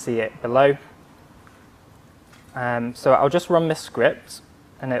so we can see it below. So I'll just run this script,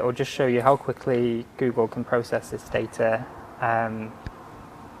 and it will just show you how quickly Google can process this data.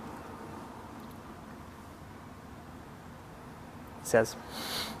 It says.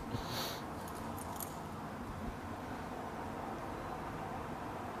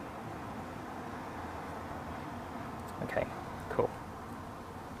 Okay, cool.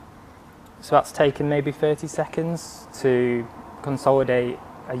 So that's taken maybe 30 seconds to consolidate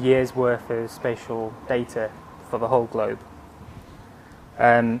a year's worth of spatial data for the whole globe.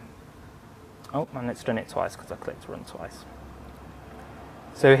 Oh, and it's done it twice because I clicked run twice.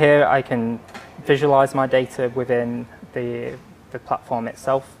 So here I can visualize my data within the platform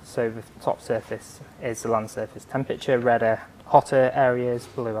itself. So the top surface is the land surface temperature, red are hotter areas,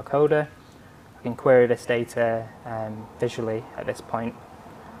 blue are colder. I can query this data visually at this point.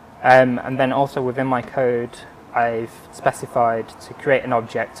 And then also within my code, I've specified to create an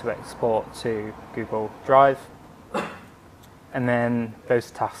object to export to Google Drive. And then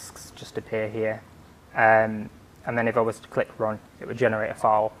those tasks just appear here. And then if I was to click run, it would generate a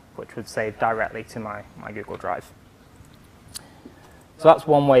file which would save directly to my Google Drive. So that's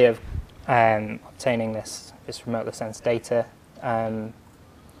one way of obtaining this remotely sensed data.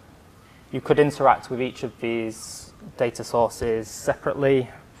 You could interact with each of these data sources separately,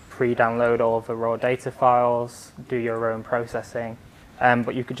 pre-download all of the raw data files, do your own processing,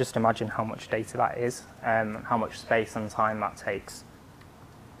 but you could just imagine how much data that is, and how much space and time that takes.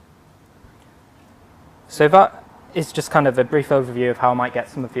 So that is just kind of a brief overview of how I might get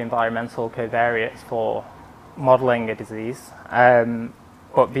some of the environmental covariates for modeling a disease.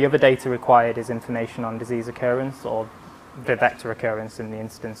 But the other data required is information on disease occurrence, or the vector occurrence in the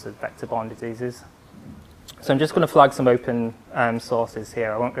instance of vector-borne diseases. So I'm just going to flag some open sources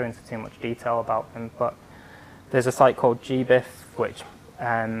here. I won't go into too much detail about them, but there's a site called GBIF, which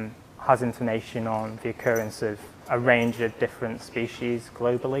has information on the occurrence of a range of different species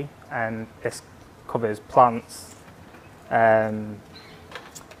globally. And this covers plants,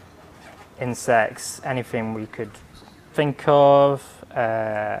 insects, anything we could think of.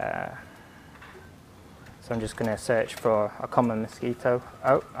 So I'm just going to search for a common mosquito.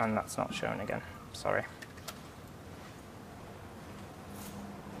 Oh, and that's not shown again. Sorry.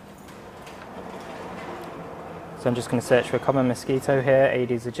 So I'm just going to search for a common mosquito here,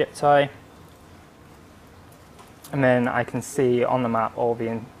 Aedes aegypti. And then I can see on the map all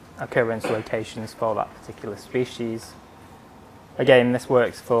the occurrence locations for that particular species. Again, this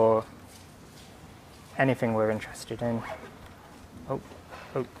works for anything we're interested in. Oh.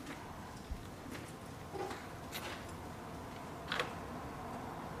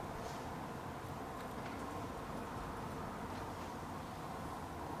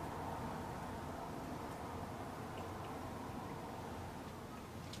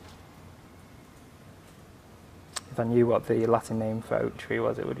 If I knew what the Latin name for oak tree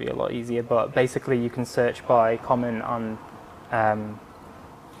was, it would be a lot easier. But basically, you can search by common and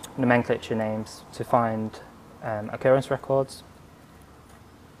nomenclature names to find occurrence records.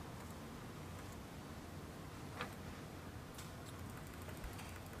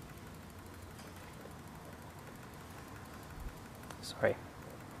 Sorry.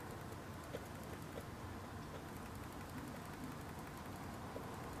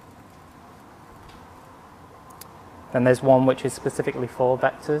 Then there's one which is specifically for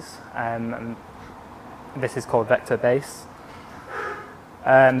vectors, and this is called vector-base.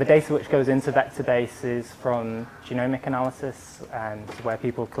 The data which goes into vector-base is from genomic analysis, where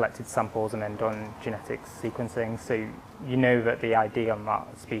people collected samples and then done genetic sequencing, so you know that the ID on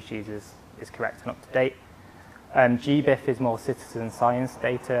that species is correct and up to date. GBIF is more citizen science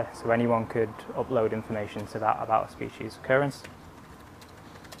data, so anyone could upload information to that about a species occurrence.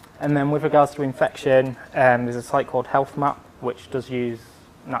 And then with regards to infection, there's a site called HealthMap, which does use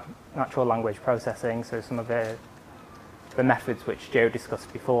natural language processing, so some of the methods which Joe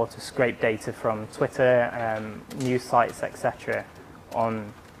discussed before to scrape data from Twitter, news sites, etc.,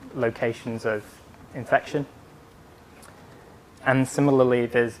 on locations of infection. And similarly,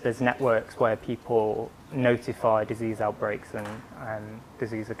 there's networks where people notify disease outbreaks and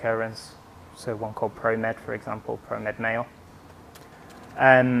disease occurrence. So one called ProMed, for example, ProMed Mail.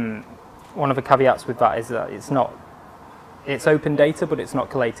 One of the caveats with that is that it's not 100% it's open data, but it's not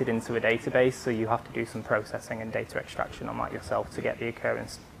collated into a database, so you have to do some processing and data extraction on that yourself to get the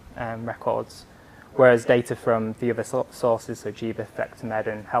occurrence records. Whereas data from the other sources, so GBIF, VectorMed,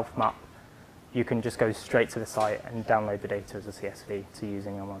 and HealthMap, you can just go straight to the site and download the data as a CSV to use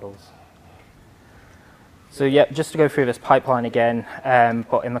in your models. So yeah, just to go through this pipeline again,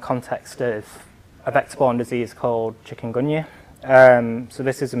 but in the context of a vector-borne disease called chikungunya. So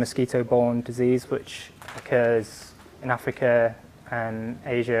this is a mosquito-borne disease which occurs in Africa and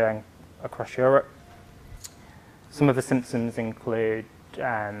Asia and across Europe. Some of the symptoms include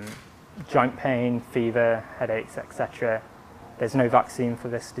joint pain, fever, headaches, etc. There's no vaccine for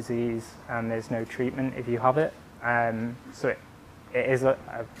this disease and there's no treatment if you have it. So it is a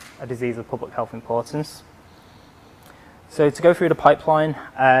disease of public health importance. So to go through the pipeline,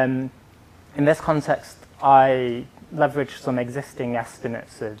 in this context, I leveraged some existing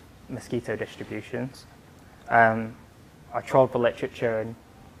estimates of mosquito distributions. I trawled the literature and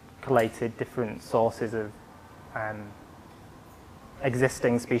collated different sources of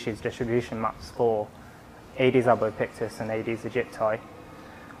existing species distribution maps for Aedes albopictus and Aedes aegypti.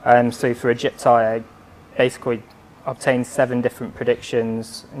 So for aegypti, I basically obtained 7 different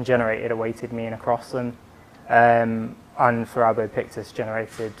predictions and generated a weighted mean across them. And for albopictus,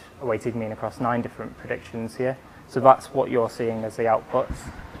 generated a weighted mean across 9 different predictions here. So that's what you're seeing as the outputs.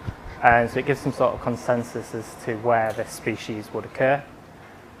 So it gives some sort of consensus as to where this species would occur.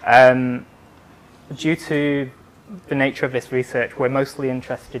 Due to the nature of this research, we're mostly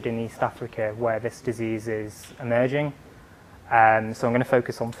interested in East Africa, where this disease is emerging. So I'm going to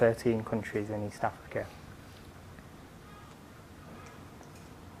focus on 13 countries in East Africa.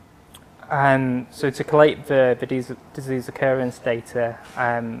 So to collate the disease occurrence data,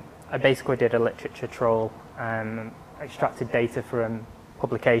 I basically did a literature trawl, extracted data from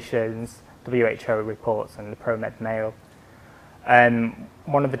publications, WHO reports, and the ProMed Mail.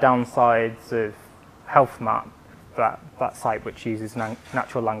 One of the downsides of HealthMap, that site which uses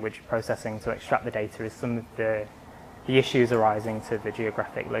natural language processing to extract the data, is some of the issues arising to the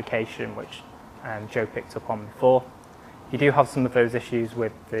geographic location, which Joe picked up on before. You do have some of those issues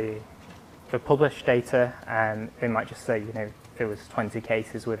with the published data, and they might just say, you know, there was 20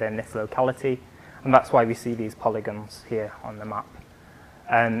 cases within this locality, and that's why we see these polygons here on the map.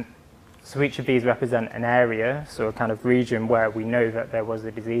 So each of these represent an area, so a kind of region where we know that there was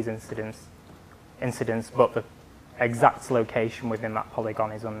a disease incidence, but the exact location within that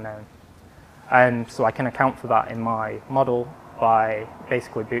polygon is unknown. So I can account for that in my model by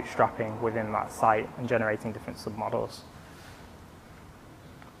basically bootstrapping within that site and generating different submodels.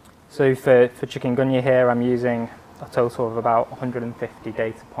 So for chikungunya here, I'm using a total of about 150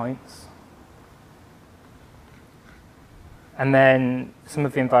 data points. And then some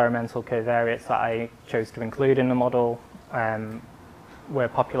of the environmental covariates that I chose to include in the model were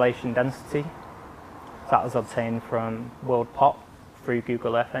population density. That was obtained from World Pop through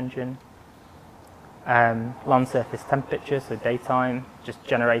Google Earth Engine. Land surface temperature, so daytime, just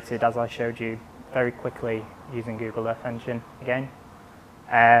generated, as I showed you, very quickly using Google Earth Engine again.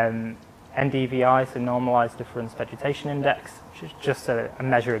 NDVI, so normalized difference vegetation index, which is just a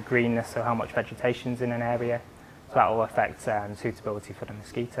measure of greenness, so how much vegetation is in an area. So that will affect suitability for the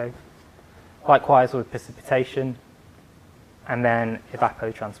mosquito. Likewise with precipitation, and then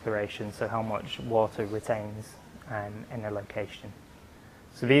evapotranspiration, so how much water retains in a location.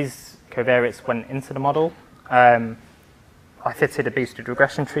 So these covariates went into the model. I fitted a boosted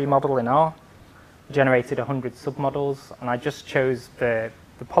regression tree model in R, generated 100 submodels, and I just chose the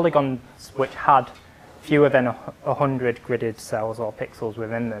polygons which had fewer than 100 gridded cells or pixels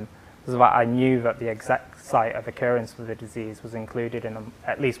within them, so that I knew that the exact site of occurrence for the disease was included in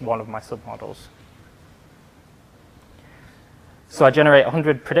at least one of my submodels. So I generate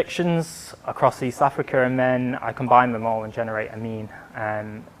 100 predictions across East Africa, and then I combine them all and generate a mean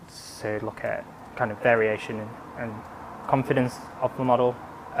to look at kind of variation and confidence of the model.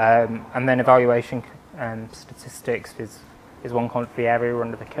 And then evaluation statistics is one called the area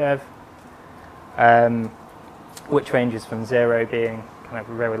under the curve, which ranges from 0 being kind of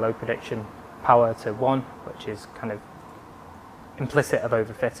a very low prediction power to 1, which is kind of implicit of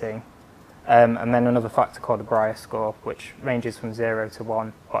overfitting. And then another factor called the Breyer score, which ranges from 0 to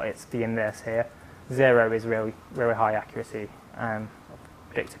 1, but it's the inverse here. 0 is really high accuracy of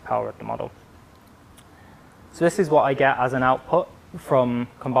predictive power of the model. So this is what I get as an output from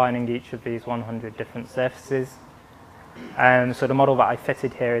combining each of these 100 different surfaces. So the model that I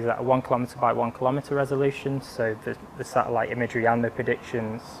fitted here is at a 1 kilometre by 1 kilometre resolution, so the satellite imagery and the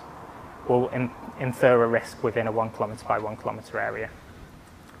predictions will infer a risk within a 1 kilometre by 1 kilometre area.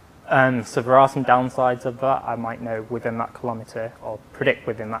 So there are some downsides of that. I might know within that kilometre, or predict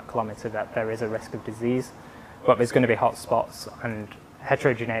within that kilometre, that there is a risk of disease, but there's going to be hotspots and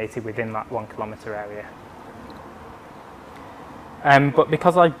heterogeneity within that 1 kilometre area. But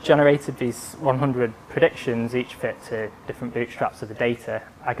because I generated these 100 predictions, each fit to different bootstraps of the data,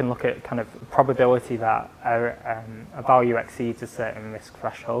 I can look at kind of probability that a value exceeds a certain risk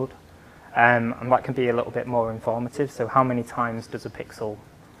threshold. And that can be a little bit more informative. So how many times does a pixel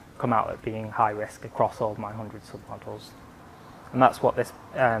come out at being high risk across all my 100 submodels? And that's what this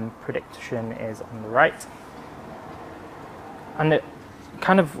prediction is on the right. And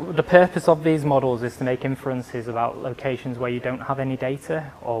kind of the purpose of these models is to make inferences about locations where you don't have any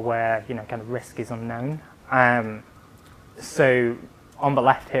data or where kind of risk is unknown. So on the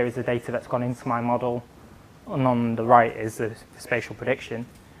left here is the data that's gone into my model, and on the right is the spatial prediction.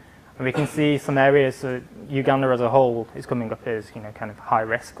 And we can see some areas that Uganda as a whole is coming up as kind of high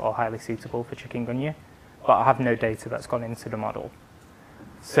risk or highly suitable for chikungunya, but I have no data that's gone into the model.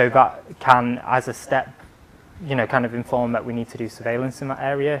 So that can, as a step, kind of inform that we need to do surveillance in that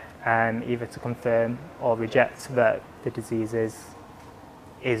area, either to confirm or reject that the disease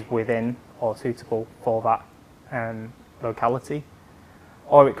is within or suitable for that locality.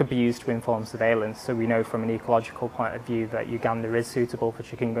 Or it could be used to inform surveillance, so we know from an ecological point of view that Uganda is suitable for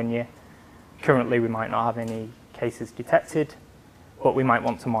chikungunya. Currently we might not have any cases detected, but we might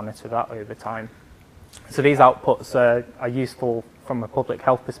want to monitor that over time. So these outputs are useful from a public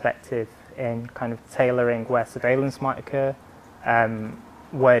health perspective in kind of tailoring where surveillance might occur,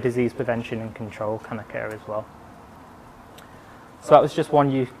 where disease prevention and control can occur as well. So that was just one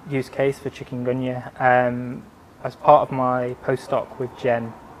use case for chikungunya. As part of my postdoc with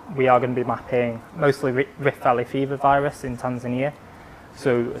Jen, we are going to be mapping mostly Rift Valley fever virus in Tanzania.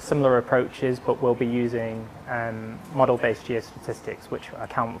 So similar approaches, but we'll be using model-based geostatistics, which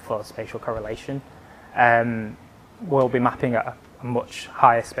account for spatial correlation. We'll be mapping at a much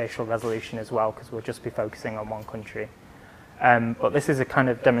higher spatial resolution as well, because we'll just be focusing on one country. But this is a kind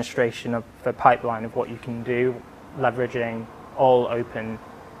of demonstration of the pipeline of what you can do, leveraging all open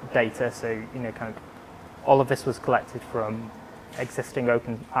data. So, kind of all of this was collected from existing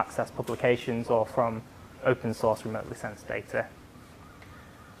open access publications or from open source remotely sensed data.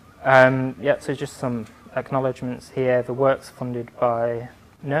 So just some acknowledgements here. The work's funded by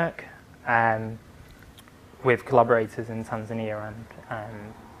NERC, with collaborators in Tanzania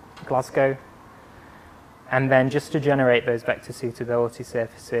and Glasgow. And then just to generate those vector suitability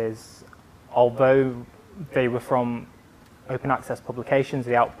surfaces, although they were from open access publications,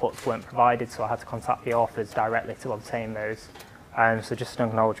 the outputs weren't provided, so I had to contact the authors directly to obtain those. So just an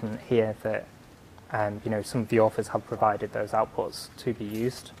acknowledgement here that some of the authors have provided those outputs to be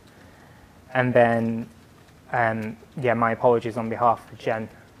used. And then, my apologies on behalf of Jen,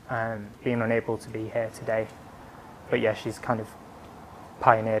 being unable to be here today. But yeah, she's kind of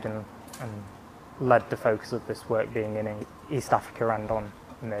pioneered and led the focus of this work being in East Africa and on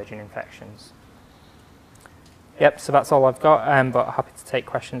emerging infections. Yep, so that's all I've got, but happy to take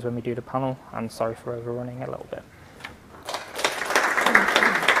questions when we do the panel. I'm sorry for overrunning a little bit.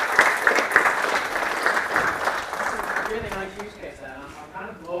 Really nice use case there. I'm kind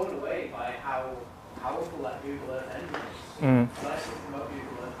of blown away by how powerful that Google Earth engine is. I used to promote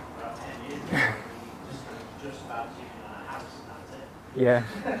Google Earth for about 10 years ago. Just about zooming on a house and that's it. Yeah.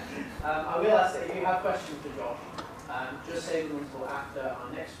 I will ask that if you have questions for Josh, just save them until after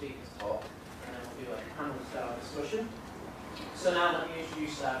our next speaker's talk, and then we'll do a panel style discussion. So now let me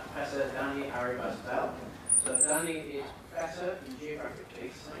introduce Professor Danny Aribas-Bell. So Danny is Professor in Geographic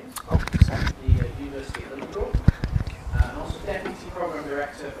Data Science at the University of Liverpool, and also Deputy Programme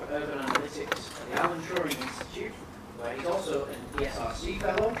Director for Urban Analytics at the Alan Turing Institute, where he's also an ESRC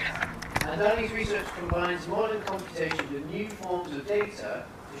Fellow. And Danny's research combines modern computation with new forms of data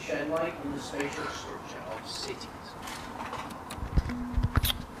to shed light on the spatial structure of cities.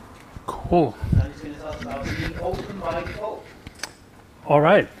 Cool. And he's going to tell us about being open by default. All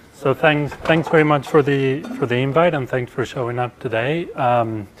right. So thanks very much for the invite, and thanks for showing up today.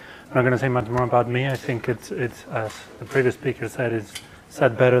 I'm not going to say much more about me. I think it's as the previous speaker said, it's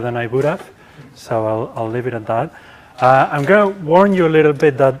said better than I would have. So I'll leave it at that. I'm going to warn you a little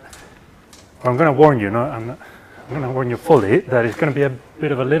bit that. I'm going to warn you, I'm going to warn you fully that it's going to be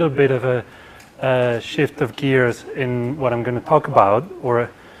a little bit of a shift of gears in what I'm going to talk about, or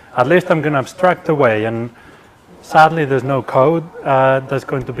at least I'm going to abstract away. And sadly, there's no code that's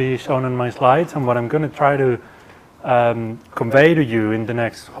going to be shown on my slides. And what I'm going to try to convey to you in the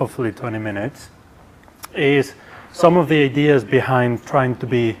next, hopefully, 20 minutes is some of the ideas behind trying to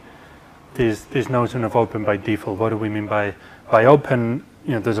be this notion of open by default. What do we mean by open?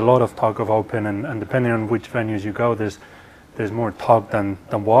 you know, there's a lot of talk of open, and depending on which venues you go, there's more talk than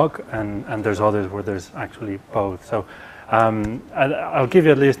walk, and there's others where there's actually both. So I'll give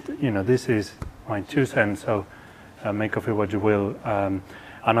you at least, you know, this is my 2 cents, so make of it what you will. And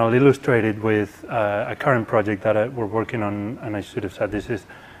I'll illustrate it with a current project that we're working on, and I should have said this is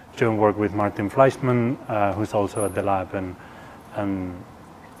joint work with Martin Fleischmann, who's also at the lab and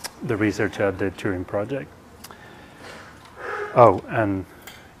the researcher at the Turing project. Oh, and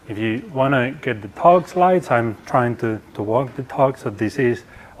if you want to get the talk slides, I'm trying to walk the talk, so this is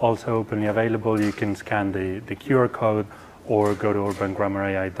also openly available. You can scan the QR code or go to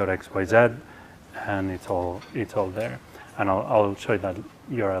urbangramarai.xyz, and it's all there. And I'll show you that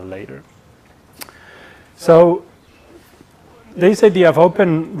URL later. So this idea of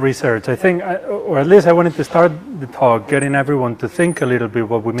open research, I think, or at least I wanted to start the talk getting everyone to think a little bit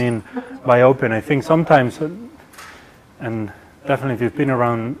what we mean by open. I think sometimes, and definitely if you've been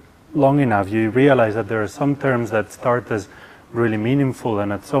around long enough, you realize that there are some terms that start as really meaningful,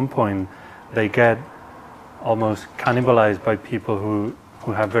 and at some point they get almost cannibalized by people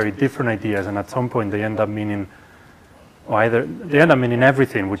who have very different ideas, and at some point they end up meaning, or either they end up meaning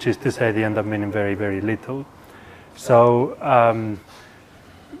everything, which is to say they end up meaning very, very little. So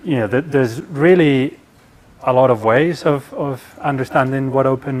you know, there's really a lot of ways of understanding what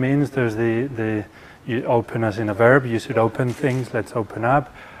open means. There's you open as in a verb, you should open things, let's open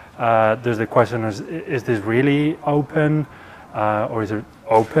up. There's the question, is this really open, or is it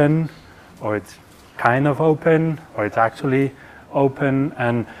open, or it's kind of open, or it's actually open?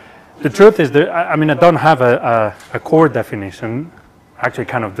 And the truth is that, I mean, I don't have a core definition. Actually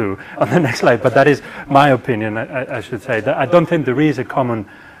kind of do on the next slide, but that is my opinion, I should say. I don't think there is a common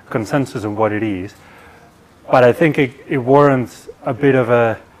consensus on what it is, but I think it warrants a bit of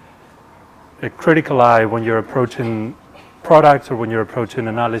a critical eye when you're approaching products, or when you're approaching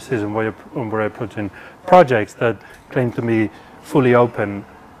analysis, and when we're approaching projects that claim to be fully open.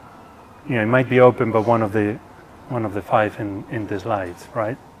 You know, it might be open, but one of the 5 in the slides,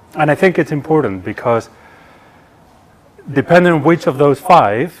 right? And I think it's important because depending on which of those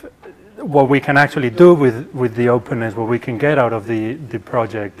 5, what we can actually do with the openness, what we can get out of the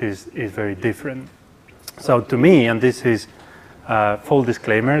project is very different. So to me, and this is full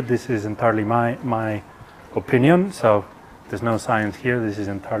disclaimer, this is entirely my opinion, so there's no science here, this is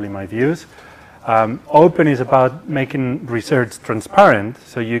entirely my views. Open is about making research transparent,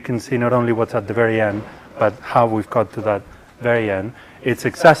 so you can see not only what's at the very end, but how we've got to that very end. It's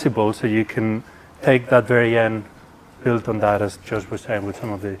accessible, so you can take that very end, build on that, as Josh was saying with some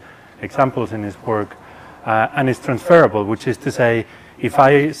of the examples in his work, and it's transferable, which is to say, if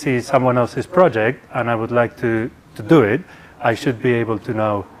I see someone else's project and I would like to do it, I should be able to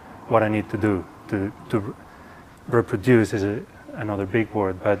know what I need to do to reproduce is another big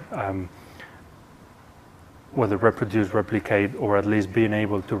word, but whether reproduce, replicate, or at least being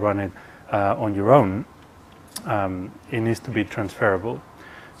able to run it on your own, it needs to be transferable.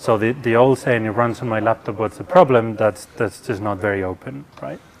 So the old saying, it runs on my laptop, what's the problem? That's just not very open,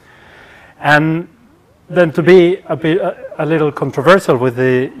 right? And then to be a little controversial with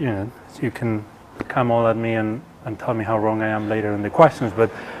the, you know, so you can come all at me and tell me how wrong I am later in the questions,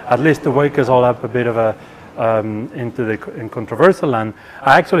 but at least to wake us all up a bit of a in controversial land,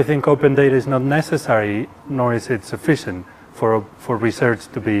 I actually think open data is not necessary, nor is it sufficient for research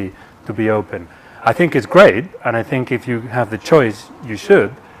to be open. I think it's great, and I think if you have the choice, you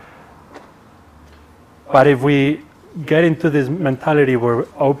should. But if we get into this mentality where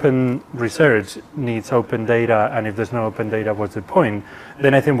open research needs open data, and if there's no open data, what's the point?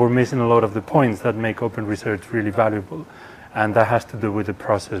 Then I think we're missing a lot of the points that make open research really valuable. And that has to do with the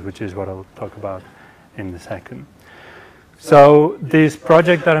process, which is what I'll talk about in a second. So this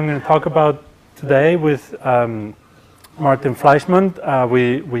project that I'm going to talk about today with Martin Fleischmann,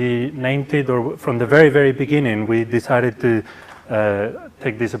 we named it, or from the very, very beginning, we decided to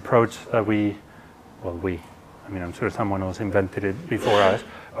take this approach that I mean, I'm sure someone else invented it before us,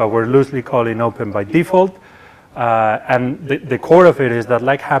 but we're loosely calling open by default. And the core of it is that,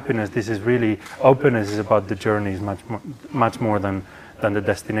 like happiness, this is really, openness is about the journey, is much more than the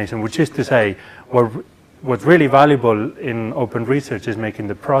destination, which is to say, what's really valuable in open research is making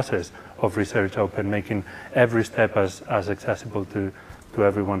the process of research open, making every step as accessible to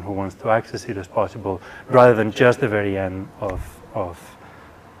everyone who wants to access it as possible, rather than just the very end of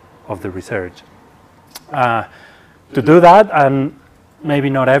the research. To do that, and maybe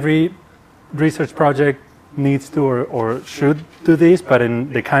not every research project needs to or should do this, but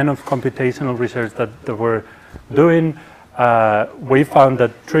in the kind of computational research that we're doing, we found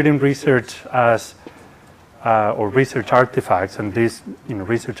that treating research as or research artifacts, and this,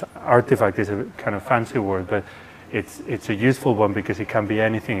 research artifact is a kind of fancy word, but it's a useful one because it can be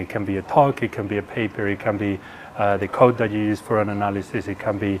anything. It can be a talk, it can be a paper, it can be the code that you use for an analysis, it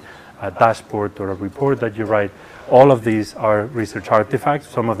can be a dashboard or a report that you write. All of these are research artifacts.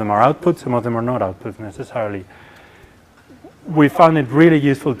 Some of them are output, some of them are not output necessarily. We found it really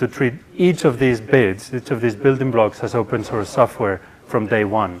useful to treat each of these bits, each of these building blocks, as open source software from day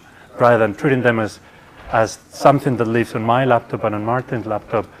one, rather than treating them as something that lives on my laptop and on Martin's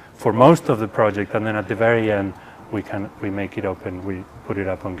laptop for most of the project, and then at the very end we make it open, we put it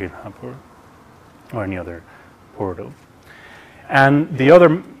up on GitHub or any other portal. And the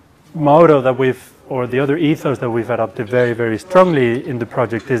other motto that the other ethos that we've adopted very, very strongly in the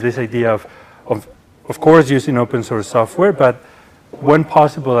project is this idea of course using open source software, but when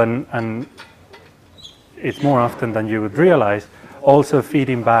possible, and it's more often than you would realize, also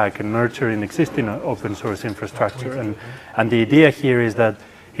feeding back and nurturing existing open source infrastructure. And the idea here is that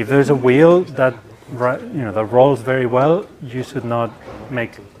if there's a wheel that that rolls very well, you should not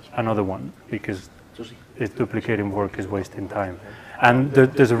make another one, because it's duplicating work, is wasting time. And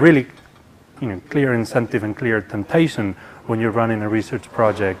there's a really clear incentive and clear temptation when you're running a research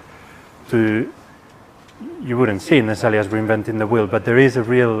project to, you wouldn't see it necessarily as reinventing the wheel, but there is a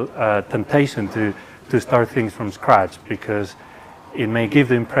real temptation to start things from scratch, because it may give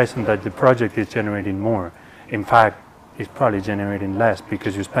the impression that the project is generating more. In fact, it's probably generating less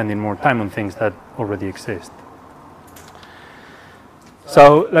because you're spending more time on things that already exist.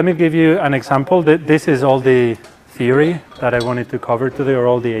 So let me give you an example. This is all the theory that I wanted to cover today, or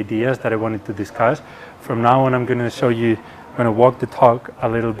all the ideas that I wanted to discuss. From now on, I'm going to show you, I'm going to walk the talk a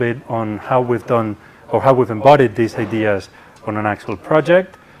little bit on how we've done, or how we've embodied these ideas on an actual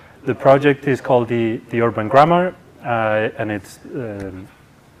project. The project is called the Urban Grammar, and it's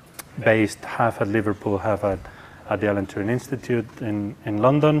based half at Liverpool, half at the Alan Turing Institute in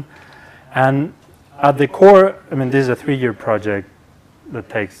London. And at the core, I mean, this is a 3-year project that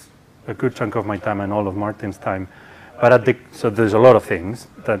takes a good chunk of my time and all of Martin's time. But so there's a lot of things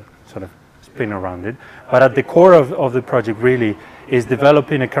that sort of spin around it. But at the core of the project really is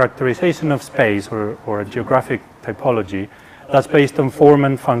developing a characterization of space or a geographic typology that's based on form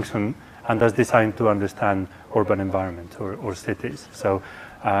and function, and that's designed to understand urban environments or cities. So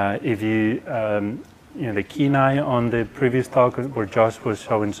if you, the keen eye on the previous talk where Josh was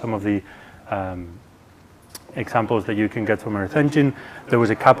showing some of the examples that you can get from Earth Engine, there was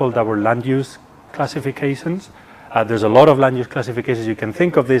a couple that were land use classifications. There's a lot of land use classifications. You can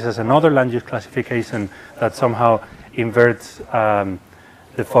think of this as another land use classification that somehow inverts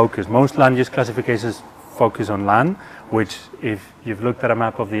the focus. Most land use classifications focus on land, which, if you've looked at a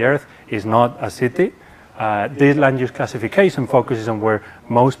map of the Earth, is not a city. This land use classification focuses on where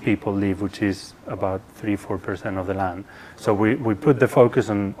most people live, which is about 3–4% of the land. So we put the focus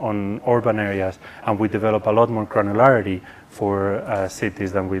on urban areas, and we develop a lot more granularity for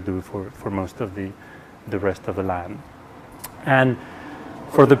cities than we do for most of the rest of the land. And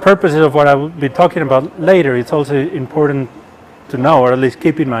for the purposes of what I will be talking about later, it's also important to know, or at least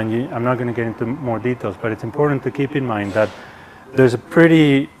keep in mind, I'm not going to get into more details, but it's important to keep in mind that there's a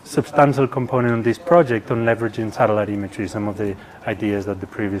pretty substantial component on this project on leveraging satellite imagery, some of the ideas that the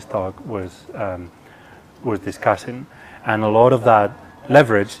previous talk was discussing. And a lot of that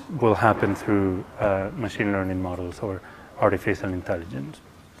leverage will happen through machine learning models, or artificial intelligence,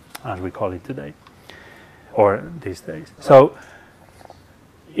 as we call it today, or these days. So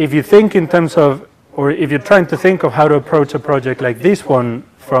if you think in terms of, or if you're trying to think of how to approach a project like this one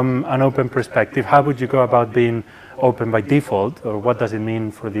from an open perspective, how would you go about being open by default, or what does it mean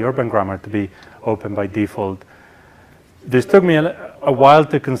for the Urban Grammar to be open by default? This took me a while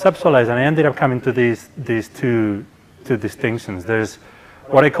to conceptualize, and I ended up coming to these two distinctions. There's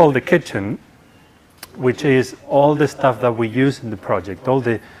what I call the kitchen, which is all the stuff that we use in the project, all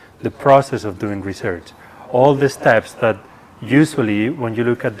the process of doing research, all the steps that usually when you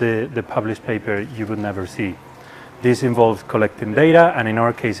look at the published paper you would never see. This involves collecting data, and in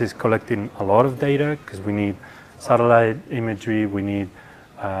our case is collecting a lot of data, because we need satellite imagery, we need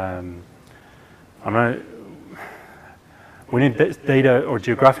data or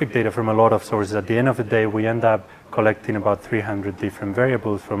geographic data from a lot of sources. At the end of the day, we end up collecting about 300 different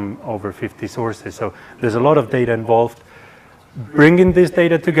variables from over 50 sources. So there's a lot of data involved. Bringing this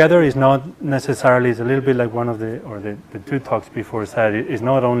data together is not necessarily, it's a little bit like one of the two talks before said, it's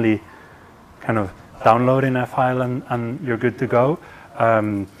not only kind of downloading a file and you're good to go.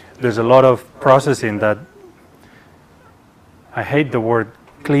 There's a lot of processing that, I hate the word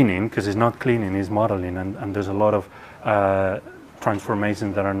cleaning, because it's not cleaning, it's modeling, and there's a lot of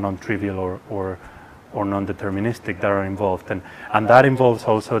transformations that are non-trivial or or non-deterministic that are involved. And that involves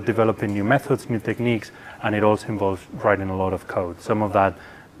also developing new methods, new techniques, and it also involves writing a lot of code. Some of that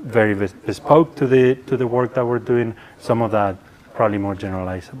very bespoke to the work that we're doing, some of that probably more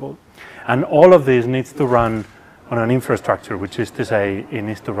generalizable. And all of this needs to run on an infrastructure, which is to say it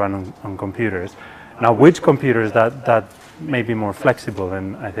needs to run on computers. Now, which computers, that may be more flexible,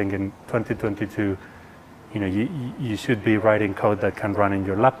 and I think in 2022, you should be writing code that can run in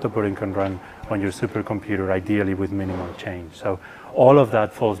your laptop or it can run on your supercomputer, ideally with minimal change. So all of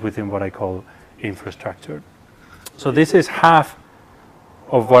that falls within what I call infrastructure. So this is half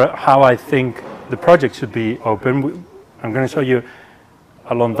of how I think the project should be open. I'm going to show you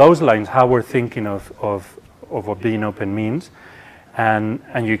along those lines how we're thinking of what being open means. And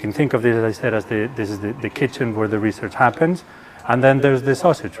you can think of this, as I said, as this is the kitchen where the research happens. And then there's the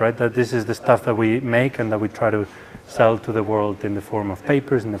sausage, right? That this is the stuff that we make and that we try to sell to the world in the form of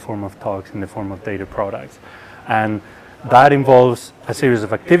papers, in the form of talks, in the form of data products. And that involves a series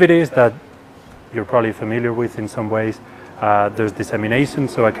of activities that you're probably familiar with in some ways. There's dissemination,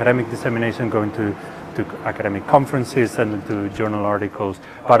 so academic dissemination, going to academic conferences and to journal articles,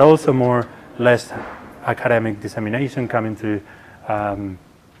 but also more less academic dissemination, coming to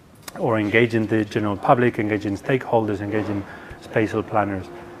or engaging the general public, engaging stakeholders, engaging spatial planners,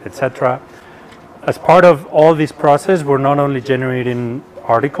 etc. As part of all this process, we're not only generating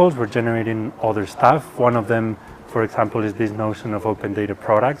articles, we're generating other stuff. One of them, for example, is this notion of open data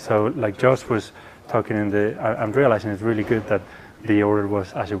products. So like Josh was talking I'm realizing it's really good that the order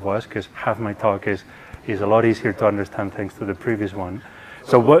was as it was, because half my talk is a lot easier to understand thanks to the previous one.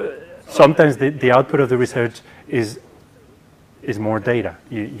 So sometimes the output of the research is more data.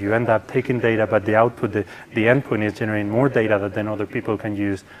 You end up taking data, but the output, the endpoint is generating more data that then other people can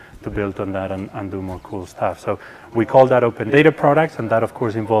use to build on that and do more cool stuff. So we call that open data products, and that of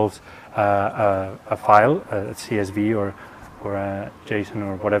course involves a file, a CSV or a JSON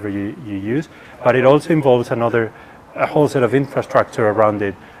or whatever you use, but it also involves a whole set of infrastructure around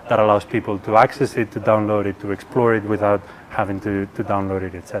it that allows people to access it, to download it, to explore it without having to download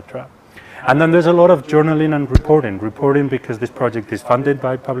it, etc. And then there's a lot of journaling and reporting because this project is funded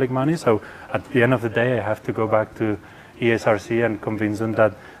by public money. So at the end of the day, I have to go back to ESRC and convince them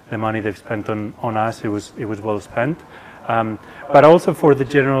that the money they've spent on us, it was well spent. But also for the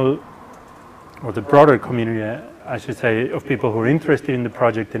general or the broader community, I should say, of people who are interested in the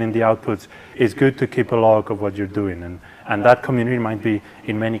project and in the outputs, it's good to keep a log of what you're doing. And that community might be,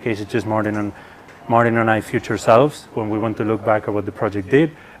 in many cases, just Martin and I future selves when we want to look back at what the project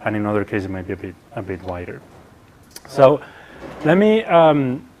did, and in other cases it might be a bit wider. So let me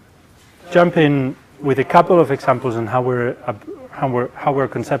jump in with a couple of examples on how we're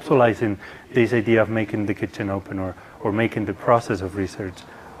conceptualizing this idea of making the kitchen open or making the process of research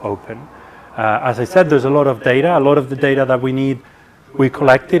open. As I said, there's a lot of data. A lot of the data that we need, we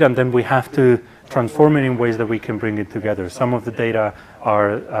collected, and then we have to transform it in ways that we can bring it together. Some of the data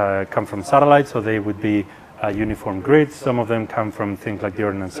come from satellites, so they would be uniform grids. Some of them come from things like the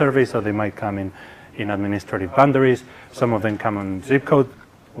Ordnance Survey, so they might come in administrative boundaries. Some of them come on zip code,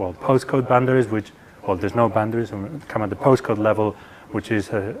 postcode boundaries, there's no boundaries, come at the postcode level, which is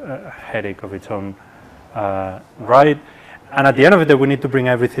a headache of its own right. And at the end of the day, we need to bring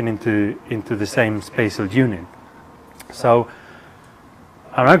everything into the same spatial unit. So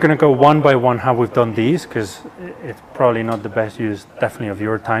I'm not going to go one by one how we've done these, because it's probably not the best use, definitely, of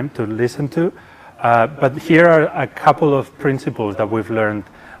your time to listen to. But here are a couple of principles that we've learned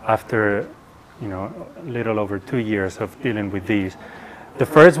after, a little over 2 years of dealing with these. The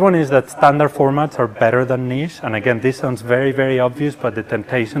first one is that standard formats are better than niche. And again, this sounds very, very obvious, but the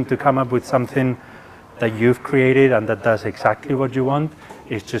temptation to come up with something that you've created and that does exactly what you want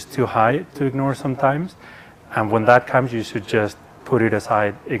is just too high to ignore sometimes. And when that comes, you should just put it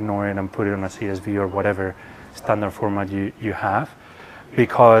aside, ignore it, and put it on a CSV or whatever standard format you have.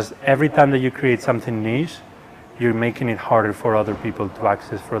 Because every time that you create something niche, you're making it harder for other people to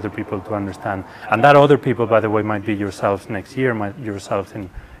access, for other people to understand. And that other people, by the way, might be yourselves next year, might be yourselves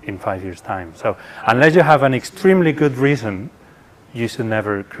in 5 years' time. So unless you have an extremely good reason, you should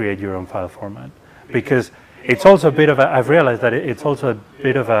never create your own file format. Because it's also a bit of I've realized that it's also a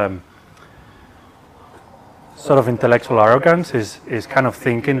bit of a sort of intellectual arrogance, is kind of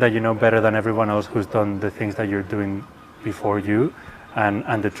thinking that you know better than everyone else who's done the things that you're doing before you.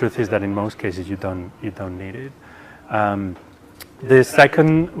 And the truth is that in most cases you don't need it. The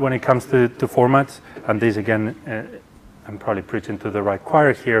second, when it comes to formats, and this again, I'm probably preaching to the right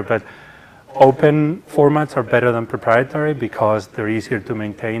choir here, but open formats are better than proprietary because they're easier to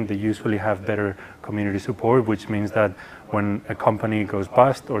maintain. They usually have better community support, which means that when a company goes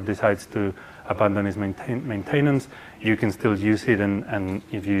bust or decides to abandon its maintenance, you can still use it, and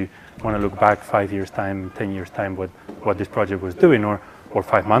if you want to look back 5 years time, 10 years time, what this project was doing, or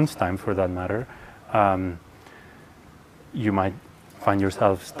 5 months time for that matter, you might find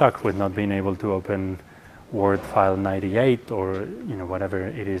yourself stuck with not being able to open Word file 98 or whatever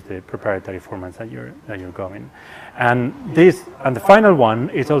it is, the proprietary formats that you're going. And the final one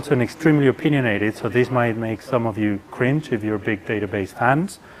is also an extremely opinionated, so this might make some of you cringe if you're big database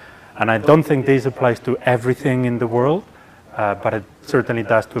fans. And I don't think this applies to everything in the world, but it certainly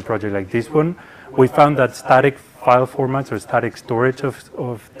does to a project like this one. We found that static file formats or static storage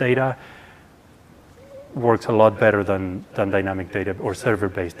of data works a lot better than dynamic data or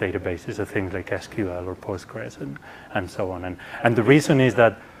server-based databases of things like SQL or Postgres and so on. And the reason is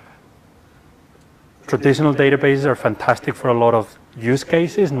that traditional databases are fantastic for a lot of use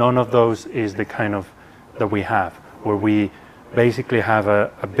cases. None of those is the kind of that we have, where we basically have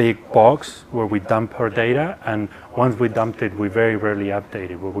a big box where we dump our data, and once we dumped it, we very rarely update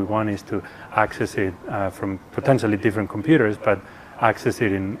it. What we want is to access it from potentially different computers, but access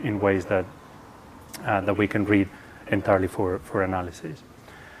it in ways that we can read entirely for analysis.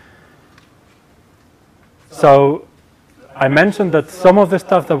 So I mentioned that some of the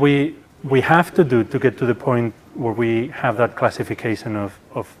stuff that we have to do to get to the point where we have that classification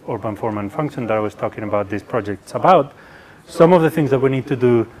of urban form and function that I was talking about this project's about, some of the things that we need to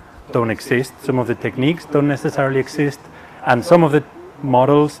do don't exist. Some of the techniques don't necessarily exist, and some of the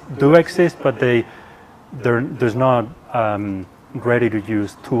models do exist, but there's not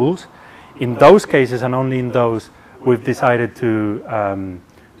ready-to-use tools. In those cases, and only in those, we've decided to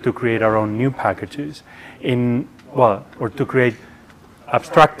create our own new packages, or to create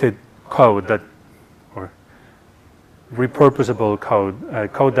abstracted code or repurposable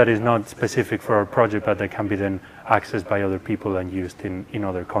code that is not specific for our project, but that can be then accessed by other people and used in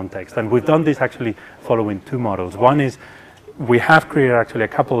other contexts. And we've done this actually following two models. One is we have created actually a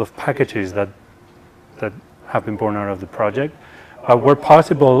couple of packages that have been born out of the project. Where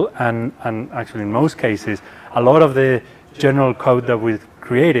possible, and actually in most cases, a lot of the general code that we've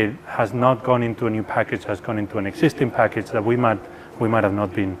created has not gone into a new package, has gone into an existing package that we might have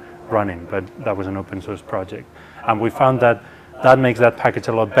not been running, but that was an open source project. And we found that makes that package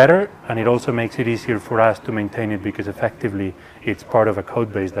a lot better, and it also makes it easier for us to maintain it, because effectively it's part of a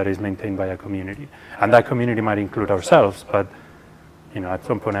code base that is maintained by a community. And that community might include ourselves, but at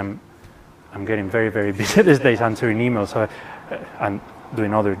some point I'm getting very, very busy these days answering emails, so and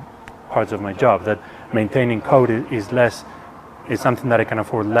doing other parts of my job, that maintaining code is something that I can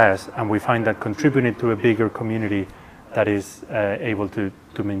afford less, and we find that contributing to a bigger community that is able to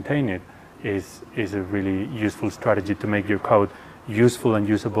maintain it is a really useful strategy to make your code useful and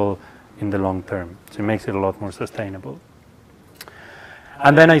usable in the long term. So it makes it a lot more sustainable.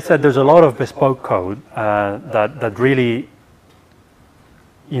 And then I said there's a lot of bespoke code that really,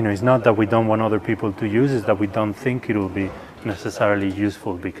 it's not that we don't want other people to use, it's that we don't think it will be necessarily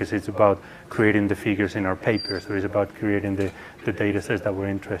useful, because it's about creating the figures in our papers, or it's about creating the data sets that we're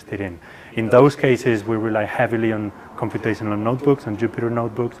interested in. In those cases, we rely heavily on computational notebooks and Jupyter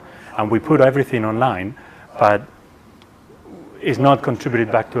notebooks, and we put everything online, but it's not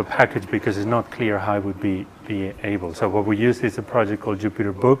contributed back to a package because it's not clear how it would be able. So what we use is a project called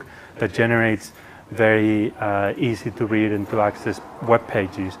Jupyter Book that generates very easy to read and to access web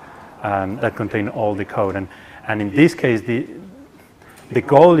pages that contain all the code. And in this case, the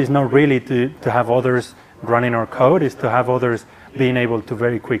goal is not really to have others running our code, is to have others being able to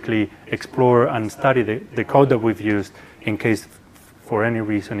very quickly explore and study the code that we've used, in case for any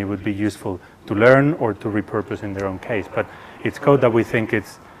reason it would be useful to learn or to repurpose in their own case. But it's code that we think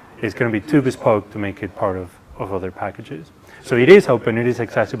it's going to be too bespoke to make it part of other packages. So it is open, it is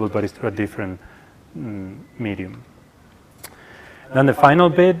accessible, but it's through a different medium. Then the final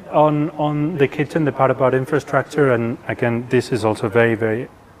bit on the kitchen, the part about infrastructure, and again, this is also very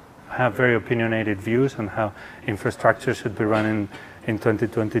opinionated views on how infrastructure should be run in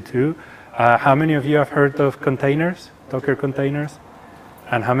 2022. How many of you have heard of containers, Docker containers?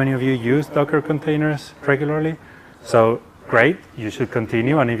 And how many of you use Docker containers regularly? So great, you should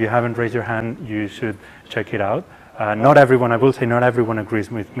continue, and if you haven't raised your hand, you should check it out. Not everyone, I will say, not everyone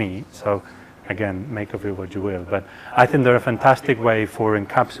agrees with me, so again, make of it what you will. But I think they're a fantastic way for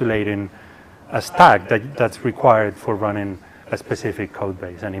encapsulating a stack that's required for running a specific code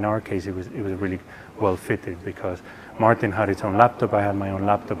base. And in our case, it was really well fitted, because Martin had his own laptop, I had my own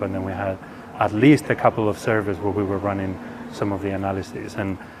laptop, and then we had at least a couple of servers where we were running some of the analysis.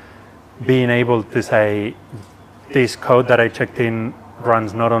 And being able to say, this code that I checked in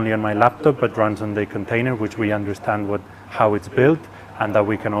runs not only on my laptop, but runs on the container, which we understand how it's built, and that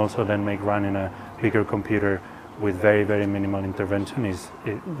we can also then make run in a bigger computer with very, very minimal intervention, it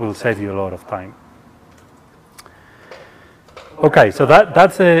will save you a lot of time. Okay, so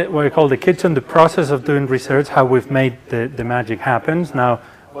that's what we call the kitchen, the process of doing research, how we've made the magic happen. Now,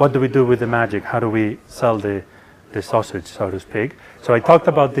 what do we do with the magic? How do we sell the sausage, so to speak? So I talked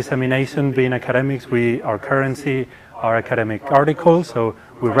about dissemination being academics. Our currency are academic articles, so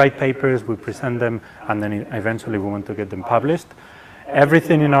we write papers, we present them, and then eventually we want to get them published.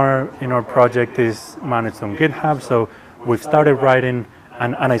 Everything in our project is managed on GitHub, so we've started writing,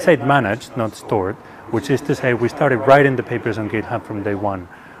 and I said managed, not stored, which is to say we started writing the papers on GitHub from day one,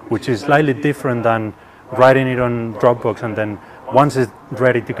 which is slightly different than writing it on Dropbox and then once it's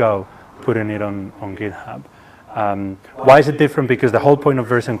ready to go, putting it on GitHub. Why is it different? Because the whole point of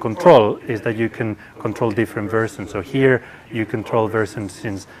version control is that you can control different versions. So here you control versions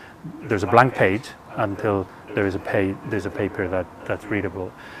since there's a blank page until there's a paper that's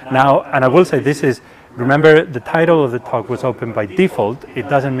readable. Now, and I will say this is, remember the title of the talk was open by default. It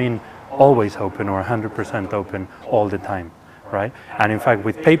doesn't mean always open or 100% open all the time, right? And in fact,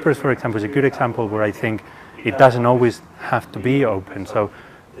 with papers, for example, is a good example where I think it doesn't always have to be open. So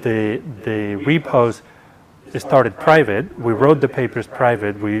the repos started private. We wrote the papers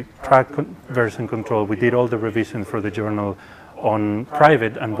private. We tracked version control. We did all the revisions for the journal on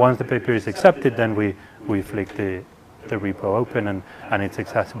private. And once the paper is accepted, then we flick the repo open and it's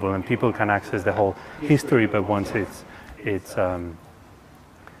accessible. And people can access the whole history, but once it's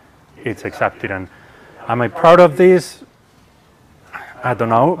accepted. And am I proud of this? I don't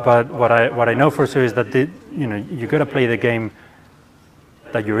know, but what I know for sure is that you got to play the game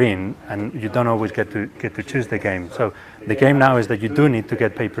that you're in, and you don't always get to choose the game. So the game now is that you do need to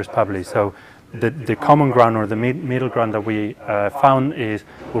get papers published. So the common ground or the middle ground that we found is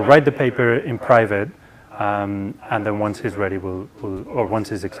we'll write the paper in private, and then once it's ready, or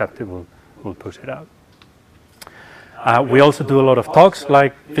once it's accepted, we'll push it out. We also do a lot of talks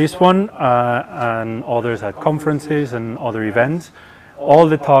like this one and others at conferences and other events. All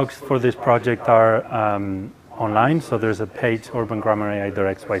the talks for this project are online, so there's a page,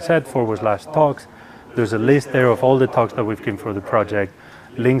 urbangramarai.xyz/talks. There's a list there of all the talks that we've given for the project,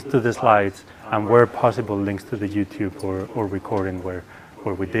 links to the slides, and where possible, links to the YouTube or recording where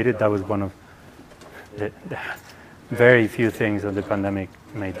we did it. That was one of the very few things that the pandemic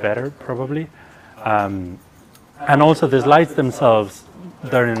made better, probably. And also the slides themselves,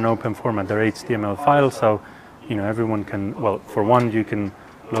 they're in an open format. They're HTML files, so everyone can, well, for one, you can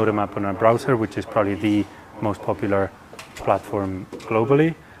load them up on a browser, which is probably the most popular platform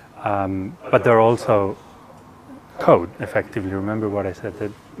globally. But they're also code, effectively. Remember what I said,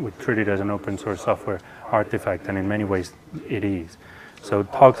 that we treat it as an open source software artifact, and in many ways it is. So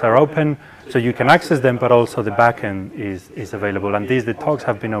talks are open, so you can access them, but also the backend is available. And the talks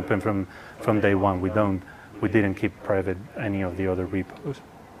have been open from day one. We didn't keep private any of the other repos.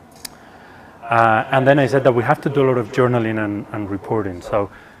 And then I said that we have to do a lot of journaling and reporting. So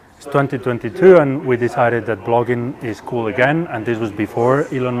it's 2022, and we decided that blogging is cool again. And this was before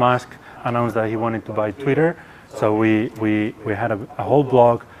Elon Musk announced that he wanted to buy Twitter. So we had a whole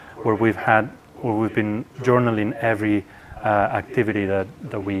blog where we've been journaling every activity that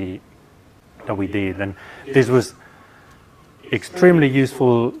we did, and this was extremely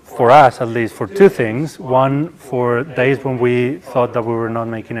useful for us, at least for two things. One, for days when we thought that we were not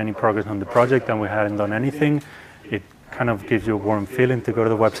making any progress on the project and we hadn't done anything. It kind of gives you a warm feeling to go to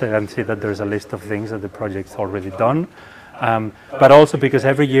the website and see that there's a list of things that the project's already done. But also because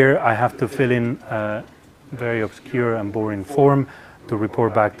every year I have to fill in a very obscure and boring form to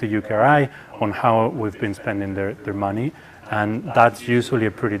report back to UKRI on how we've been spending their money. And that's usually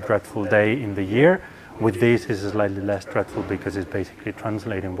a pretty dreadful day in the year. With this, it's slightly less dreadful because it's basically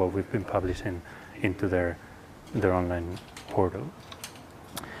translating what we've been publishing into their online portal.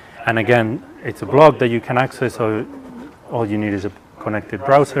 And again, it's a blog that you can access, so all you need is a connected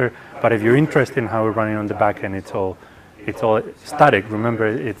browser. But if you're interested in how we're running on the back end, it's all static.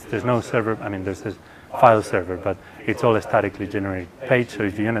 Remember, there's no server. I mean, there's this file server, but it's all a statically generated page. So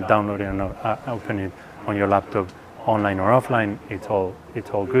if you're going to download it and open it on your laptop, online or offline, it's all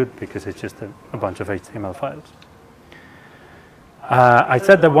good because it's just a bunch of HTML files. I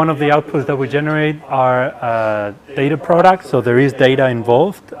said that one of the outputs that we generate are data products, so there is data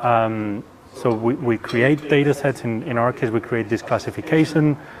involved. So we create data sets. In our case, we create this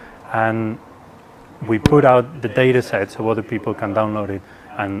classification, and we put out the data set so other people can download it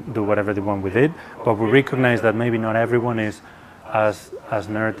and do whatever they want with it. But we recognize that maybe not everyone is as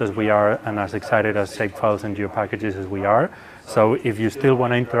nerd as we are and as excited as shape files and geopackages as we are. So if you still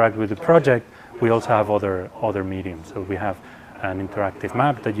want to interact with the project, we also have other mediums. So we have an interactive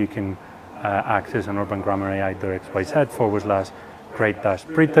map that you can access on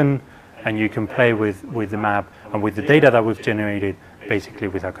urbangramarai.xyz/Great-Britain, and you can play with the map and with the data that we've generated, basically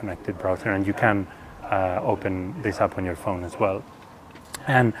with a connected browser, and you can open this up on your phone as well.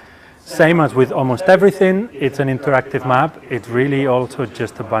 And same as with almost everything, it's an interactive map. It's really also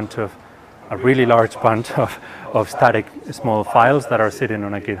just a really large bunch of static small files that are sitting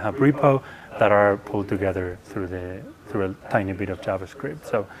on a GitHub repo that are pulled together through a tiny bit of JavaScript.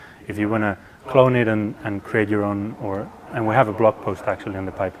 So if you want to clone it and create your own, and we have a blog post actually on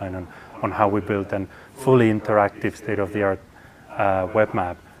the pipeline on how we built a fully interactive state-of-the-art web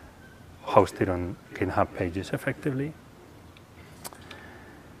map hosted on GitHub pages effectively.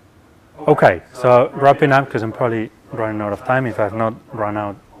 Okay, so wrapping up, because I'm probably running out of time if I've not run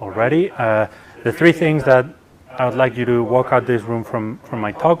out already. The three things that I would like you to walk out this room from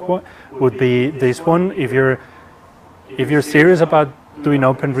my talk would be this one: if you're serious about doing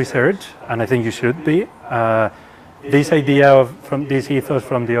open research, and I think you should be, this idea from this ethos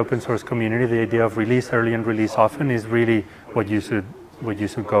from the open source community, the idea of release early and release often, is really what you should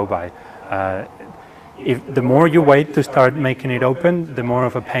go by. The more you wait to start making it open, the more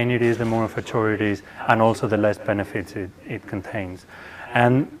of a pain it is, the more of a chore it is, and also the less benefits it contains.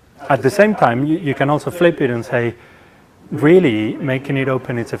 And at the same time, you can also flip it and say, really, making it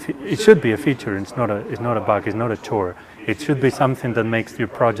open, it should be a feature. It's not a bug. It's not a chore. It should be something that makes your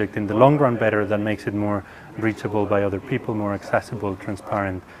project in the long run better, that makes it more reachable by other people, more accessible,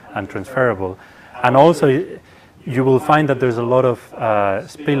 transparent, and transferable. And also, you will find that there's a lot of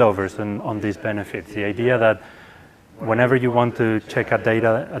spillovers on these benefits. The idea that whenever you want to check a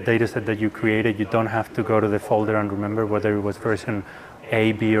data set that you created, you don't have to go to the folder and remember whether it was version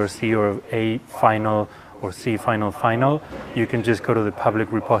A, B, or C, or A final or C final. You can just go to the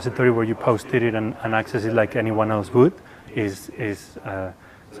public repository where you posted it and access it like anyone else would. Is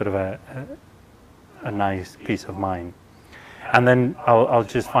sort of a nice peace of mind. And then I'll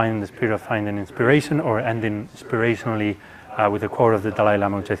just find the spirit of finding inspiration, or ending inspirationally with a quote of the Dalai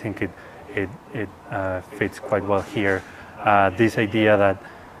Lama, which I think it fits quite well here. This idea that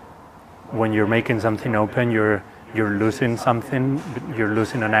when you're making something open, you're losing something, you're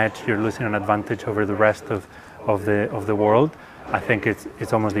losing an edge, you're losing an advantage over the rest of the world. I think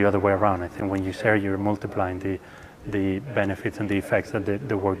it's almost the other way around. I think when you share, you're multiplying the benefits and the effects that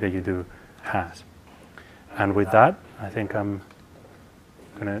the work that you do has. And with that, I think I'm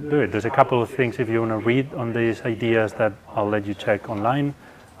going to do it. There's a couple of things if you want to read on these ideas that I'll let you check online.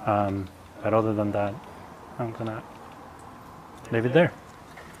 But other than that, I'm going to leave it there.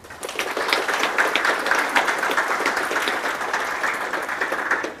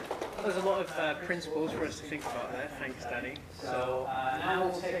 There's a lot of principles for us to think about there. Thanks, Danny. So now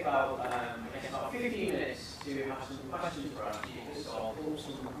we'll take about 15 minutes to have some questions for our speakers. So I'll pull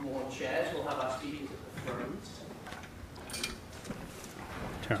some more chairs. We'll have our speakers at the front.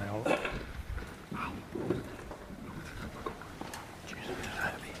 Turn it over.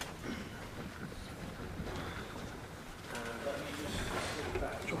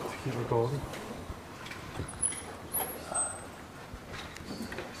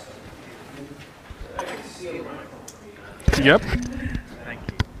 Yep. Thank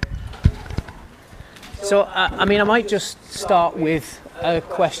you. So, I mean, I might just start with a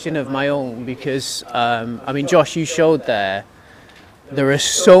question of my own, because, I mean, Josh, you showed there are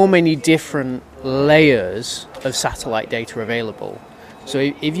so many different layers of satellite data available.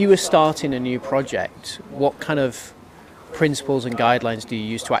 So if you were starting a new project, what kind of principles and guidelines do you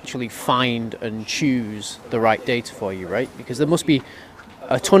use to actually find and choose the right data for you, right? Because there must be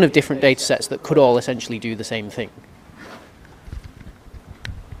a ton of different data sets that could all essentially do the same thing.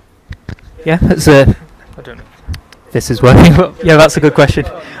 Yeah, that's I don't know if this is working. Yeah, that's a good question.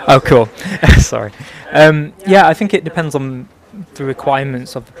 Oh, cool. Sorry. Yeah, I think it depends on the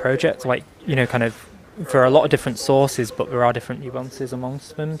requirements of the project. Like, you know, kind of, there are a lot of different sources, but there are different nuances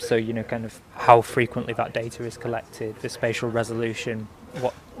amongst them. So, you know, kind of how frequently that data is collected, the spatial resolution,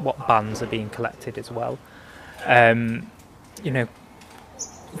 what bands are being collected as well. You know,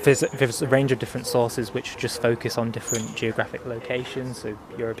 there's a range of different sources which just focus on different geographic locations. So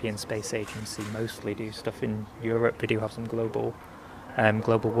European Space Agency mostly do stuff in Europe. They do have some global work.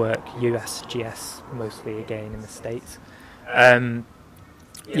 USGS mostly again in the States.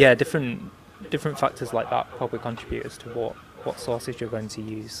 Yeah, different factors like that probably contribute as to what sources you're going to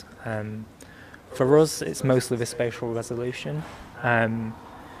use. For us, it's mostly the spatial resolution,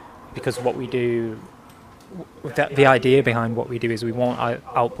 because what we do, the idea behind what we do is we want our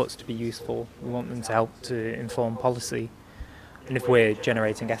outputs to be useful. We want them to help to inform policy. and if we're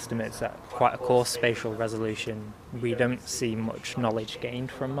generating estimates at quite a coarse spatial resolution, we don't see much knowledge gained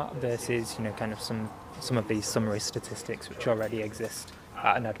from that versus, you know, kind of some of these summary statistics which already exist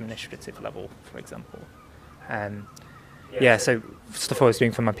at an administrative level, for example. Yeah, so stuff I was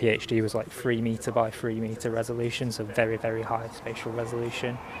doing for my PhD was like 3 meter by 3 meter resolution, so very, very high spatial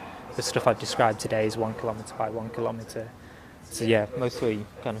resolution. The stuff I've described today is 1 kilometer by 1 kilometer. So yeah, mostly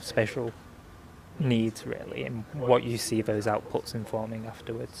kind of spatial needs really, and what you see those outputs informing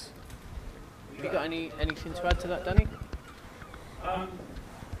afterwards. Have you got anything to add to that, Danny?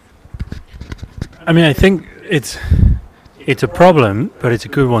 I mean, I think it's a problem, but it's a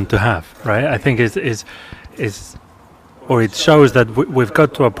good one to have, right? I think it shows that we've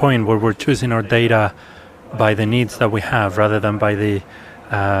got to a point where we're choosing our data by the needs that we have rather than by the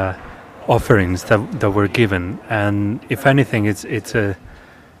offerings that we're given. And if anything, it's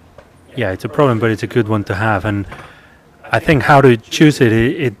a problem, but it's a good one to have. And I think how to choose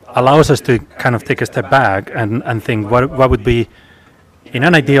it allows us to kind of take a step back and think what would be, in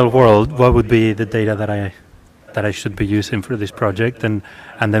an ideal world, what would be the data that I should be using for this project, and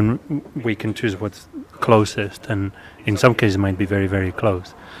then we can choose what's closest, and in some cases it might be very, very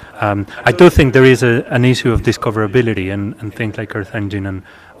close. I do think there is an issue of discoverability, and things like Earth Engine and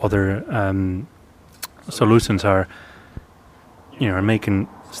other solutions are making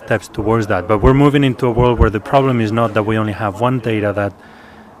steps towards that. But we're moving into a world where the problem is not that we only have one data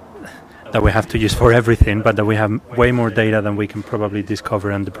that we have to use for everything, but that we have way more data than we can probably discover,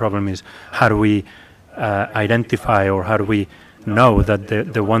 and the problem is how do we identify, or how do we know that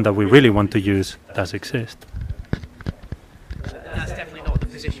the one that we really want to use does exist? That's definitely not the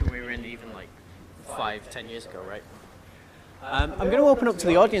position we were in even like 5-10 years ago, right? I'm going to open up to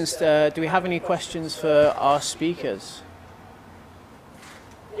the audience. Do we have any questions for our speakers?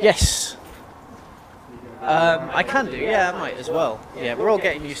 Yes. I can do, yeah, I might as well. Yeah, we're all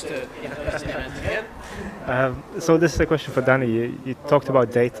getting used to question and answer. So this is a question for Danny. You talked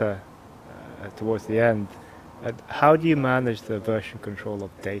about data towards the end. How do you manage the version control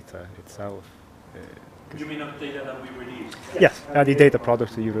of data itself? You mean of data that we release? Yes, the data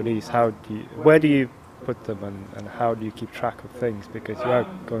products that you release. Where do you put them, and how do you keep track of things? Because you are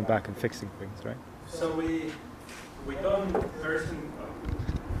going back and fixing things, right? So we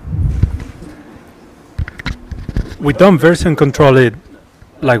don't version control it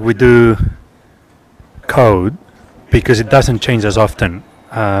like we do code, because it doesn't change as often.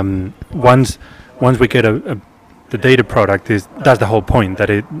 Once we get the data product, that's the whole point. That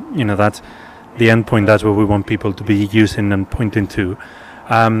that's the endpoint. That's what we want people to be using and pointing to.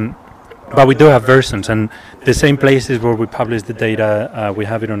 But we do have versions, and the same places where we publish the data, we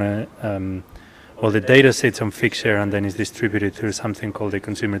have it on the data sits on Figshare, and then is distributed through something called the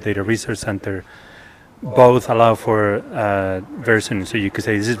Consumer Data Research Center. Both allow for version, so you could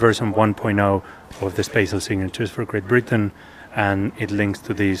say this is version 1.0 of the spatial signatures for Great Britain, and it links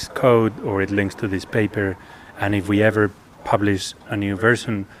to this code, or it links to this paper, and if we ever publish a new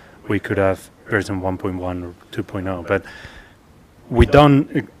version, we could have version 1.1 or 2.0, but we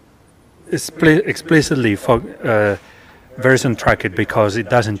don't explicitly version track it because it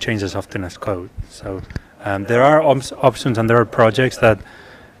doesn't change as often as code. So there are options, and there are projects that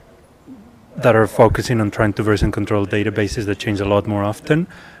are focusing on trying to version control databases that change a lot more often,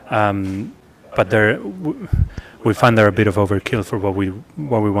 but we find they're a bit of overkill for what we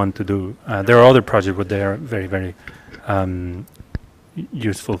want to do. There are other projects where they are very, very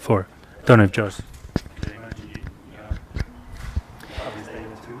useful for. Don't know if Josh.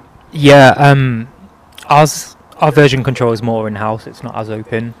 Yeah, our version control is more in-house. It's not as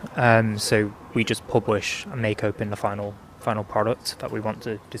open, so we just publish and make open the final product that we want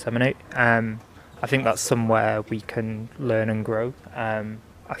to disseminate. I think that's somewhere we can learn and grow.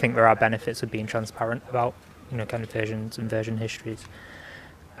 I think there are benefits of being transparent about kind of versions and version histories,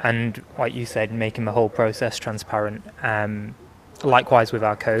 and like you said, making the whole process transparent. Likewise with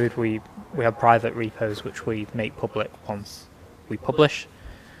our code, we have private repos which we make public once we publish.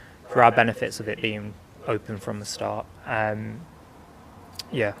 There are benefits of it being open from the start.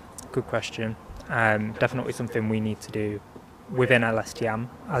 Yeah, good question. Definitely something we need to do within LSTM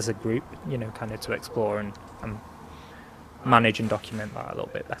as a group, kind of to explore and manage and document that a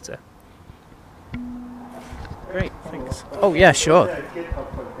little bit better. Great, thanks. Oh yeah, sure. Is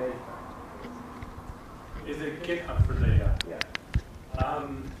it GitHub for data? Yeah.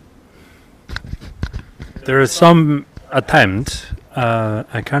 There are some attempts.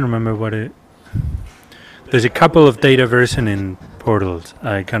 I can't remember what it. There's a couple of data versioning portals.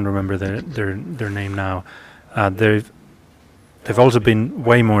 I can't remember their name now. They've also been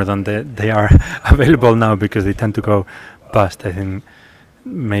way more than they are available now, because they tend to go bust. I think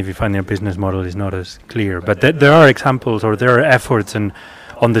maybe finding a business model is not as clear. But there are examples, or there are efforts, and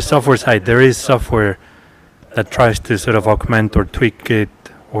on the software side, there is software that tries to sort of augment or tweak Git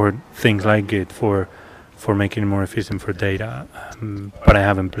or things like Git for making it more efficient for data. But I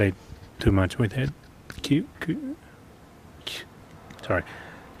haven't played too much with it.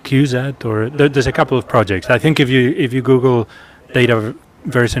 QZet, or there's a couple of projects. I think if you Google data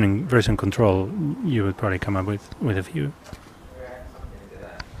version control, you would probably come up with a few.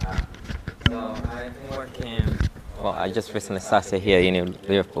 So I've been working. Well, I just recently started here in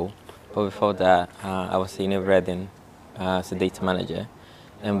Liverpool, but before that, I was in Reading as a data manager.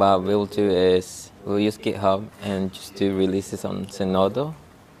 And what we'll do is we'll use GitHub and just do releases on Zenodo,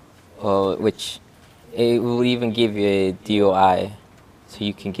 which it will even give you a DOI, so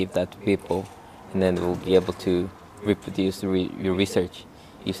you can give that to people, and then we'll be able to reproduce your research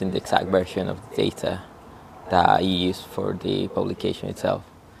using the exact version of the data that you use for the publication itself.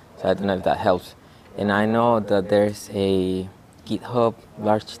 So I don't know if that helps. And I know that there's a GitHub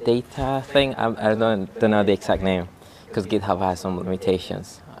large data thing. I don't know the exact name, because GitHub has some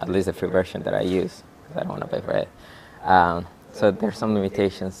limitations, at least the free version that I use, because I don't want to pay for it. So there's some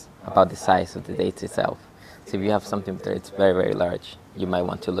limitations about the size of the data itself. So if you have something that's very, very large, you might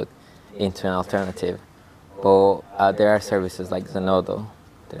want to look into an alternative. But there are services like Zenodo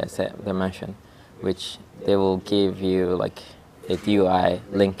that I mentioned, which they will give you like a DOI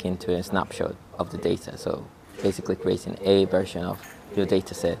link into a snapshot of the data. So basically creating a version of your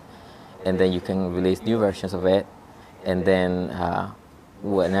data set, and then you can release new versions of it, and then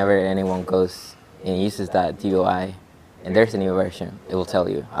whenever anyone goes and uses that DOI and there's a new version, it will tell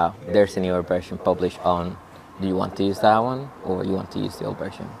you, there's a newer version published on, do you want to use that one or you want to use the old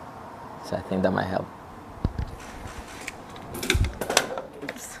version? So I think that might help.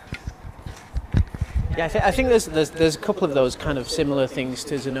 Yeah, I think there's a couple of those kind of similar things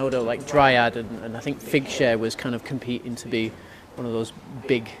to Zenodo, like Dryad, and I think Figshare was kind of competing to be one of those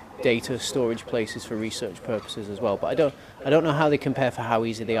big data storage places for research purposes as well. But I don't know how they compare for how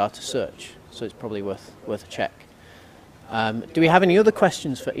easy they are to search, so it's probably worth a check. Do we have any other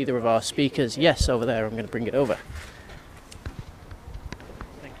questions for either of our speakers? Yes, over there. I'm going to bring it over.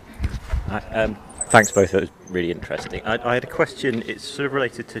 Thanks both, that was really interesting. I had a question, it's sort of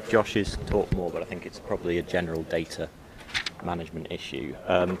related to Josh's talk more, but I think it's probably a general data management issue.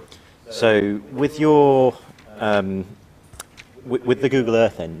 So with your, with the Google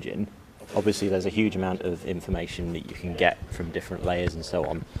Earth engine, obviously there's a huge amount of information that you can get from different layers and so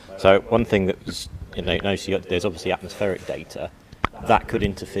on. So one thing that was, there's obviously atmospheric data, that could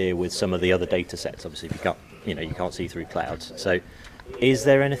interfere with some of the other data sets, obviously if you can't see through clouds. So is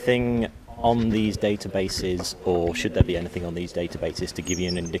there anything on these databases, or should there be anything on these databases to give you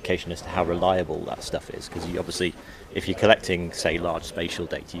an indication as to how reliable that stuff is? Because you obviously, if you're collecting, say, large spatial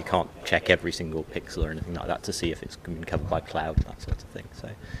data, you can't check every single pixel or anything like that to see if it's been covered by cloud and that sort of thing.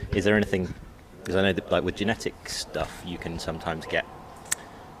 So is there anything, because I know that like with genetic stuff, you can sometimes get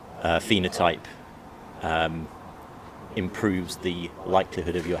phenotype improves the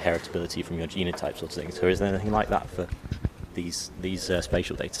likelihood of your heritability from your genotype sort of thing. So is there anything like that for these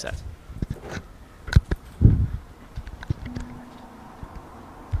spatial data sets?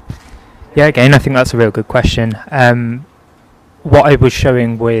 Yeah, again, I think that's a real good question. What I was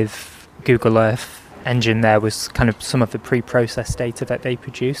showing with Google Earth engine there was kind of some of the pre-processed data that they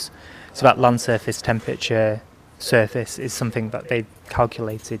produce. So that land surface temperature surface is something that they've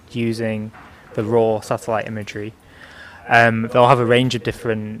calculated using the raw satellite imagery. They'll have a range of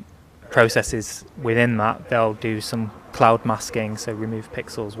different processes within that. They'll do some cloud masking, so remove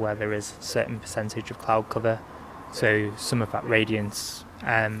pixels where there is a certain percentage of cloud cover. So some of that radiance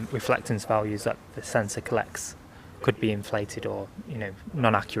reflectance values that the sensor collects could be inflated or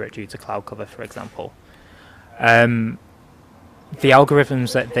non-accurate due to cloud cover, for example. The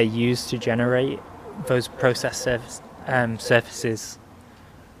algorithms that they use to generate those process surfaces,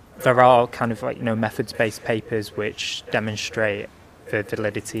 there are kind of like methods-based papers which demonstrate the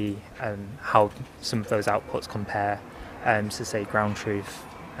validity and how some of those outputs compare to say ground truth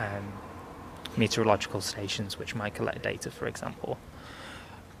meteorological stations which might collect data, for example.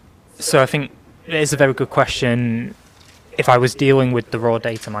 So I think it is a very good question. If I was dealing with the raw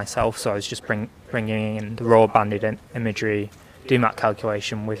data myself, so I was just bringing in the raw banded imagery, doing that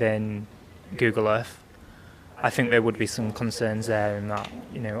calculation within Google Earth, I think there would be some concerns there in that,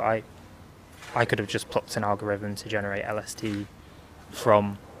 I could have just plucked an algorithm to generate LST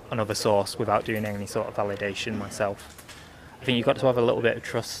from another source without doing any sort of validation myself. I think you've got to have a little bit of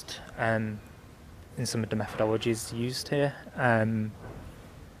trust in some of the methodologies used here.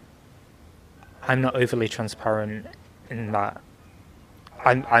 I'm not overly transparent in that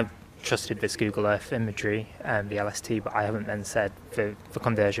I trusted this Google Earth imagery and the LST, but I haven't then said the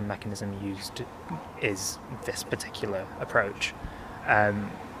conversion mechanism used is this particular approach, and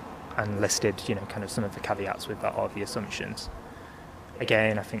listed, kind of some of the caveats with that or the assumptions.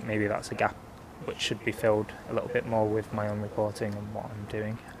 Again, I think maybe that's a gap which should be filled a little bit more with my own reporting and what I'm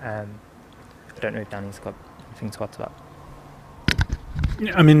doing. I don't know if Danny's got anything to add to that.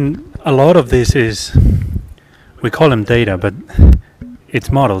 I mean, a lot of this is, we call them data, but it's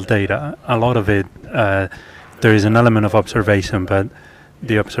model data. A lot of it, there is an element of observation, but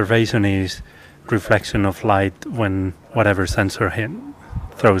the observation is reflection of light when whatever sensor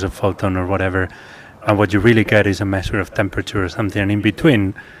throws a photon or whatever, and what you really get is a measure of temperature or something. And in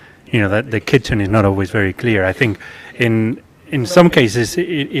between, that the kitchen is not always very clear. I think in some cases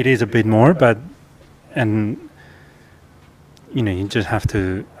it is a bit more, but you just have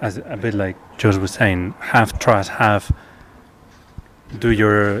to, as a bit like Josh was saying, have trust, do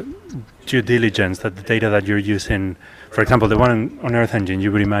your due diligence that the data that you're using, for example, the one on Earth Engine, you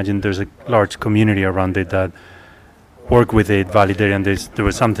would imagine there's a large community around it that work with it, validate, and there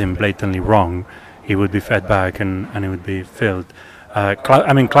was something blatantly wrong, it would be fed back and it would be filled.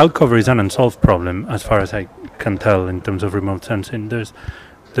 Cloud cover is an unsolved problem as far as I can tell in terms of remote sensing. There's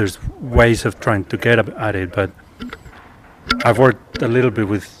ways of trying to get at it, but I've worked a little bit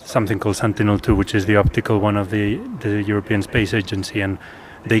with something called Sentinel-2, which is the optical one of the European Space Agency, and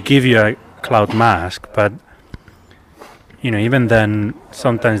they give you a cloud mask, but even then,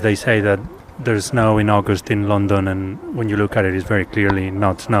 sometimes they say that there's snow in August in London, and when you look at it, it's very clearly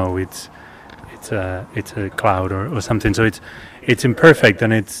not snow. It's a cloud or something. So it's imperfect,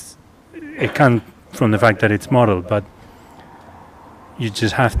 and it comes from the fact that it's modeled, but you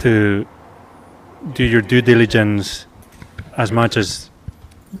just have to do your due diligence as much as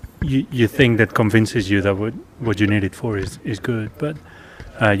you think that convinces you that what you need it for is good, but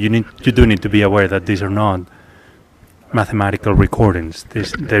you do need to be aware that these are not mathematical recordings.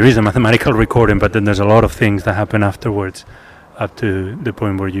 There is a mathematical recording, but then there's a lot of things that happen afterwards, up to the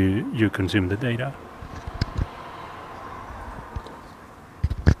point where you consume the data.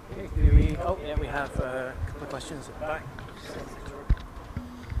 Okay, we have a couple of questions at the back.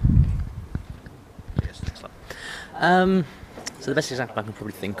 Yes, thanks a lot. So the best example I can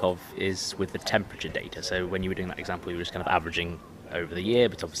probably think of is with the temperature data. So when you were doing that example, you were just kind of averaging over the year,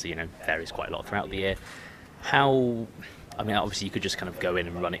 but obviously, varies quite a lot throughout the year. Obviously you could just kind of go in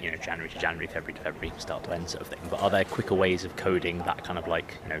and run it, January to January, February to February, start to end sort of thing. But are there quicker ways of coding that kind of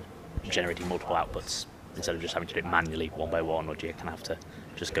generating multiple outputs instead of just having to do it manually one by one, or do you kind of have to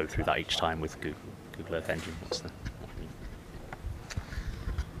just go through that each time with Google Earth Engine?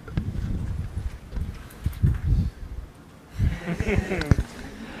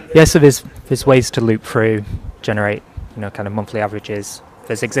 Yeah, so there's ways to loop through, generate, kind of monthly averages.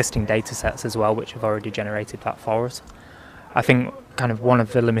 There's existing data sets as well, which have already generated that for us. I think kind of one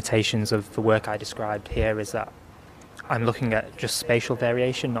of the limitations of the work I described here is that I'm looking at just spatial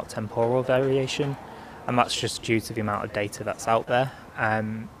variation, not temporal variation, and that's just due to the amount of data that's out there.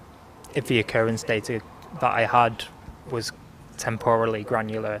 If the occurrence data that I had was temporally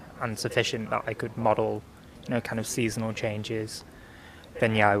granular and sufficient that I could model, kind of seasonal changes,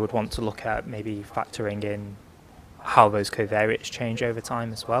 then yeah, I would want to look at maybe factoring in how those covariates change over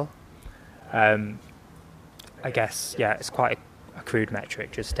time as well. I guess, yeah, it's quite a crude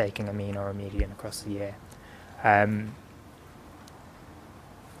metric, just taking a mean or a median across the year.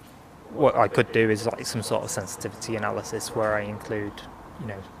 What I could do is like some sort of sensitivity analysis where I include,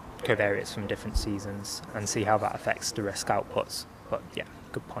 covariates from different seasons and see how that affects the risk outputs. But yeah,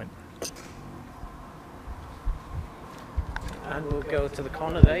 good point. And we'll go to the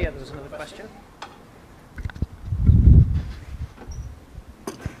corner there. Yeah, there's another question.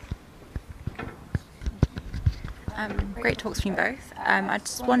 Great talks from you both. I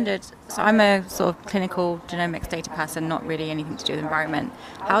just wondered, so I'm a sort of clinical genomics data person, not really anything to do with environment.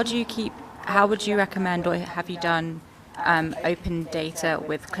 How would you recommend, or have you done open data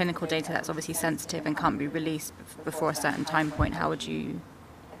with clinical data that's obviously sensitive and can't be released before a certain time point? How would you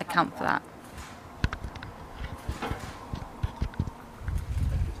account for that?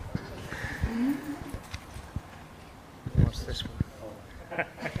 What's this one?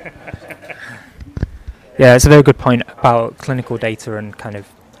 Yeah, it's a very good point about clinical data and kind of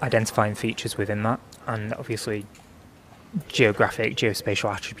identifying features within that. And obviously, geographic,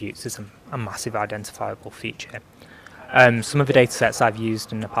 geospatial attributes is a massive identifiable feature. Some of the data sets I've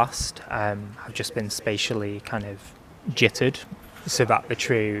used in the past have just been spatially kind of jittered, so that the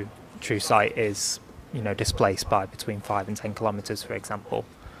true site is, displaced by between 5 and 10 kilometers, for example.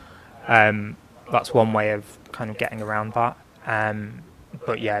 that's one way of kind of getting around that.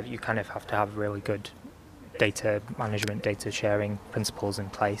 But yeah, you kind of have to have really good data management, data sharing principles in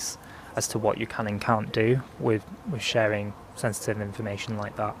place as to what you can and can't do with sharing sensitive information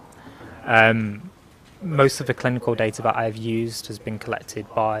like that. Most of the clinical data that I've used has been collected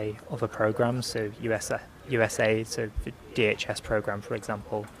by other programs, so USAID, so the DHS program, for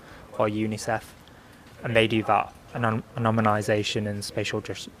example, or UNICEF, and they do that anonymization and spatial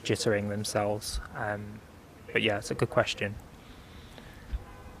jittering themselves. But yeah, it's a good question.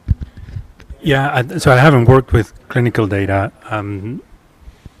 Yeah, so I haven't worked with clinical data,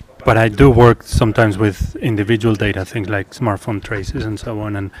 but I do work sometimes with individual data, things like smartphone traces and so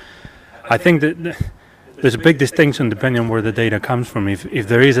on. And I think that there's a big distinction depending on where the data comes from. If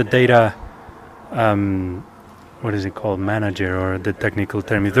there is a data, what is it called, manager, or the technical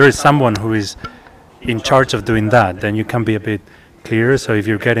term, if there is someone who is in charge of doing that, then you can be a bit clearer. So if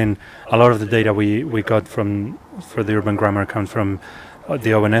you're getting a lot of the data we got for the urban grammar comes from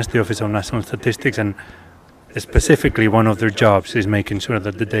the ONS, the Office of National Statistics, and specifically one of their jobs is making sure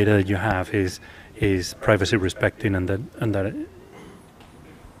that the data that you have is privacy respecting, and that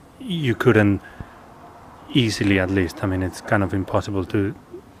you couldn't easily, at least, I mean, it's kind of impossible to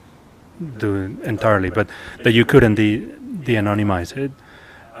do entirely, but that you couldn't de-anonymize it.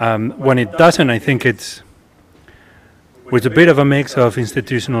 When it doesn't, I think it's with a bit of a mix of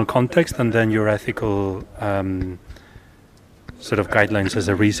institutional context and then your ethical sort of guidelines as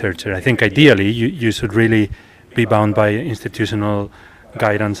a researcher. I think ideally you should really be bound by institutional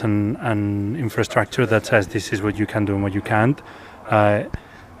guidance and infrastructure that says this is what you can do and what you can't.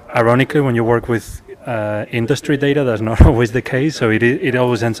 Ironically, when you work with industry data, that's not always the case. So it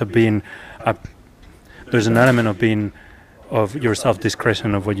always ends up being there's an element of your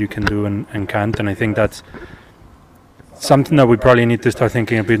self-discretion of what you can do and can't. And I think that's something that we probably need to start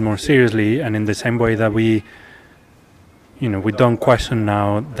thinking a bit more seriously. And in the same way that we don't question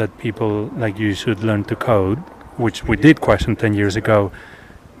now that people like you should learn to code, which we did question 10 years ago.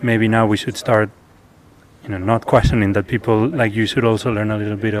 Maybe now we should start, not questioning that people like you should also learn a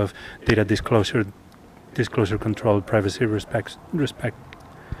little bit of data disclosure control, privacy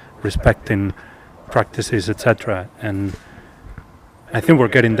respecting practices, etc. And I think we're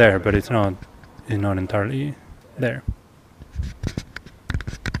getting there, but it's not entirely there.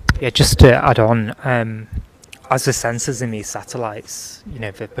 Yeah, just to add on, as the sensors in these satellites,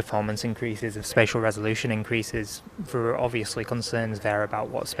 the performance increases, if spatial resolution increases, there are obviously concerns there about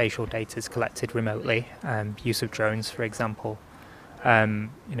what spatial data is collected remotely, use of drones, for example.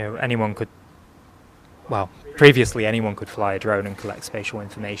 Previously anyone could fly a drone and collect spatial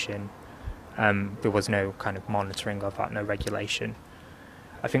information. There was no kind of monitoring of that, no regulation.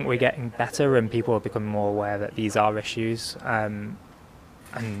 I think we're getting better and people are becoming more aware that these are issues. And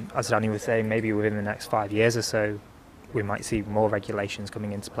as Danny was saying, maybe within the next 5 years or so, we might see more regulations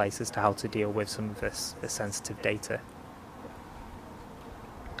coming into place as to how to deal with some of this sensitive data.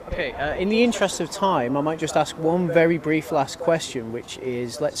 Okay, in the interest of time, I might just ask one very brief last question, which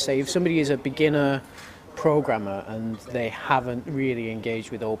is, let's say if somebody is a beginner programmer and they haven't really engaged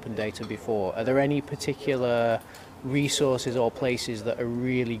with open data before, are there any particular resources or places that are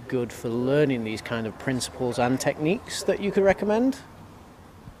really good for learning these kind of principles and techniques that you could recommend?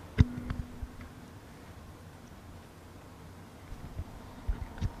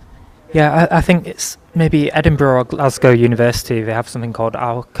 Yeah, I think it's maybe Edinburgh or Glasgow University. They have something called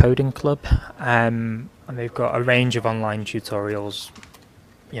Our Coding Club, and they've got a range of online tutorials,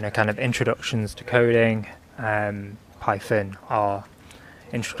 kind of introductions to coding, Python, or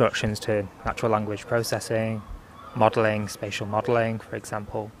introductions to natural language processing, modeling, spatial modeling, for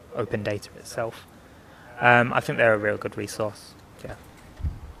example, open data itself. I think they're a real good resource. Yeah.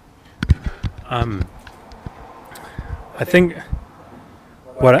 I think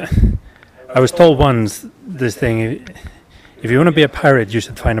what I was told once, this thing, if you want to be a pirate, you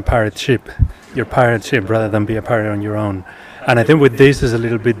should find a pirate ship, your pirate ship, rather than be a pirate on your own. And I think with this is a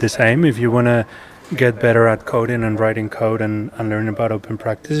little bit the same. If you want to get better at coding and writing code and learn about open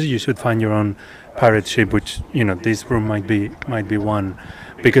practices, you should find your own pirate ship, which, this room might be one.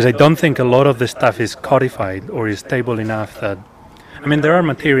 Because I don't think a lot of the stuff is codified or is stable enough that, there are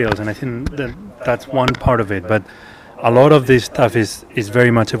materials, and I think that's one part of it, but a lot of this stuff is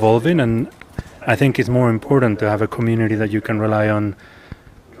very much evolving, and I think it's more important to have a community that you can rely on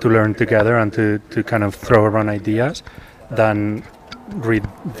to learn together and to kind of throw around ideas than read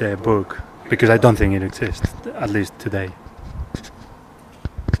the book, because I don't think it exists, at least today.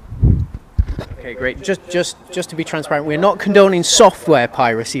 Okay, great. Just to be transparent, we're not condoning software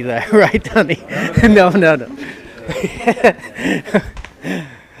piracy there, right, Danny? No.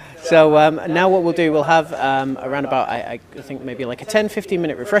 So now what we'll do, we'll have around about, I think maybe like a 10-15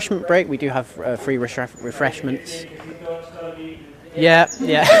 minute refreshment break. We do have free refreshments. Yeah,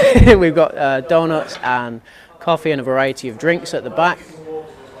 yeah. We've got donuts and coffee and a variety of drinks at the back.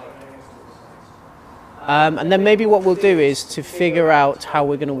 And then maybe what we'll do is to figure out how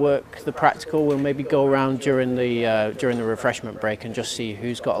we're going to work the practical. We'll maybe go around during the refreshment break and just see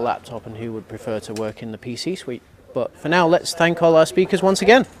who's got a laptop and who would prefer to work in the PC suite. But for now, let's thank all our speakers once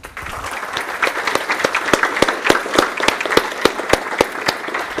again.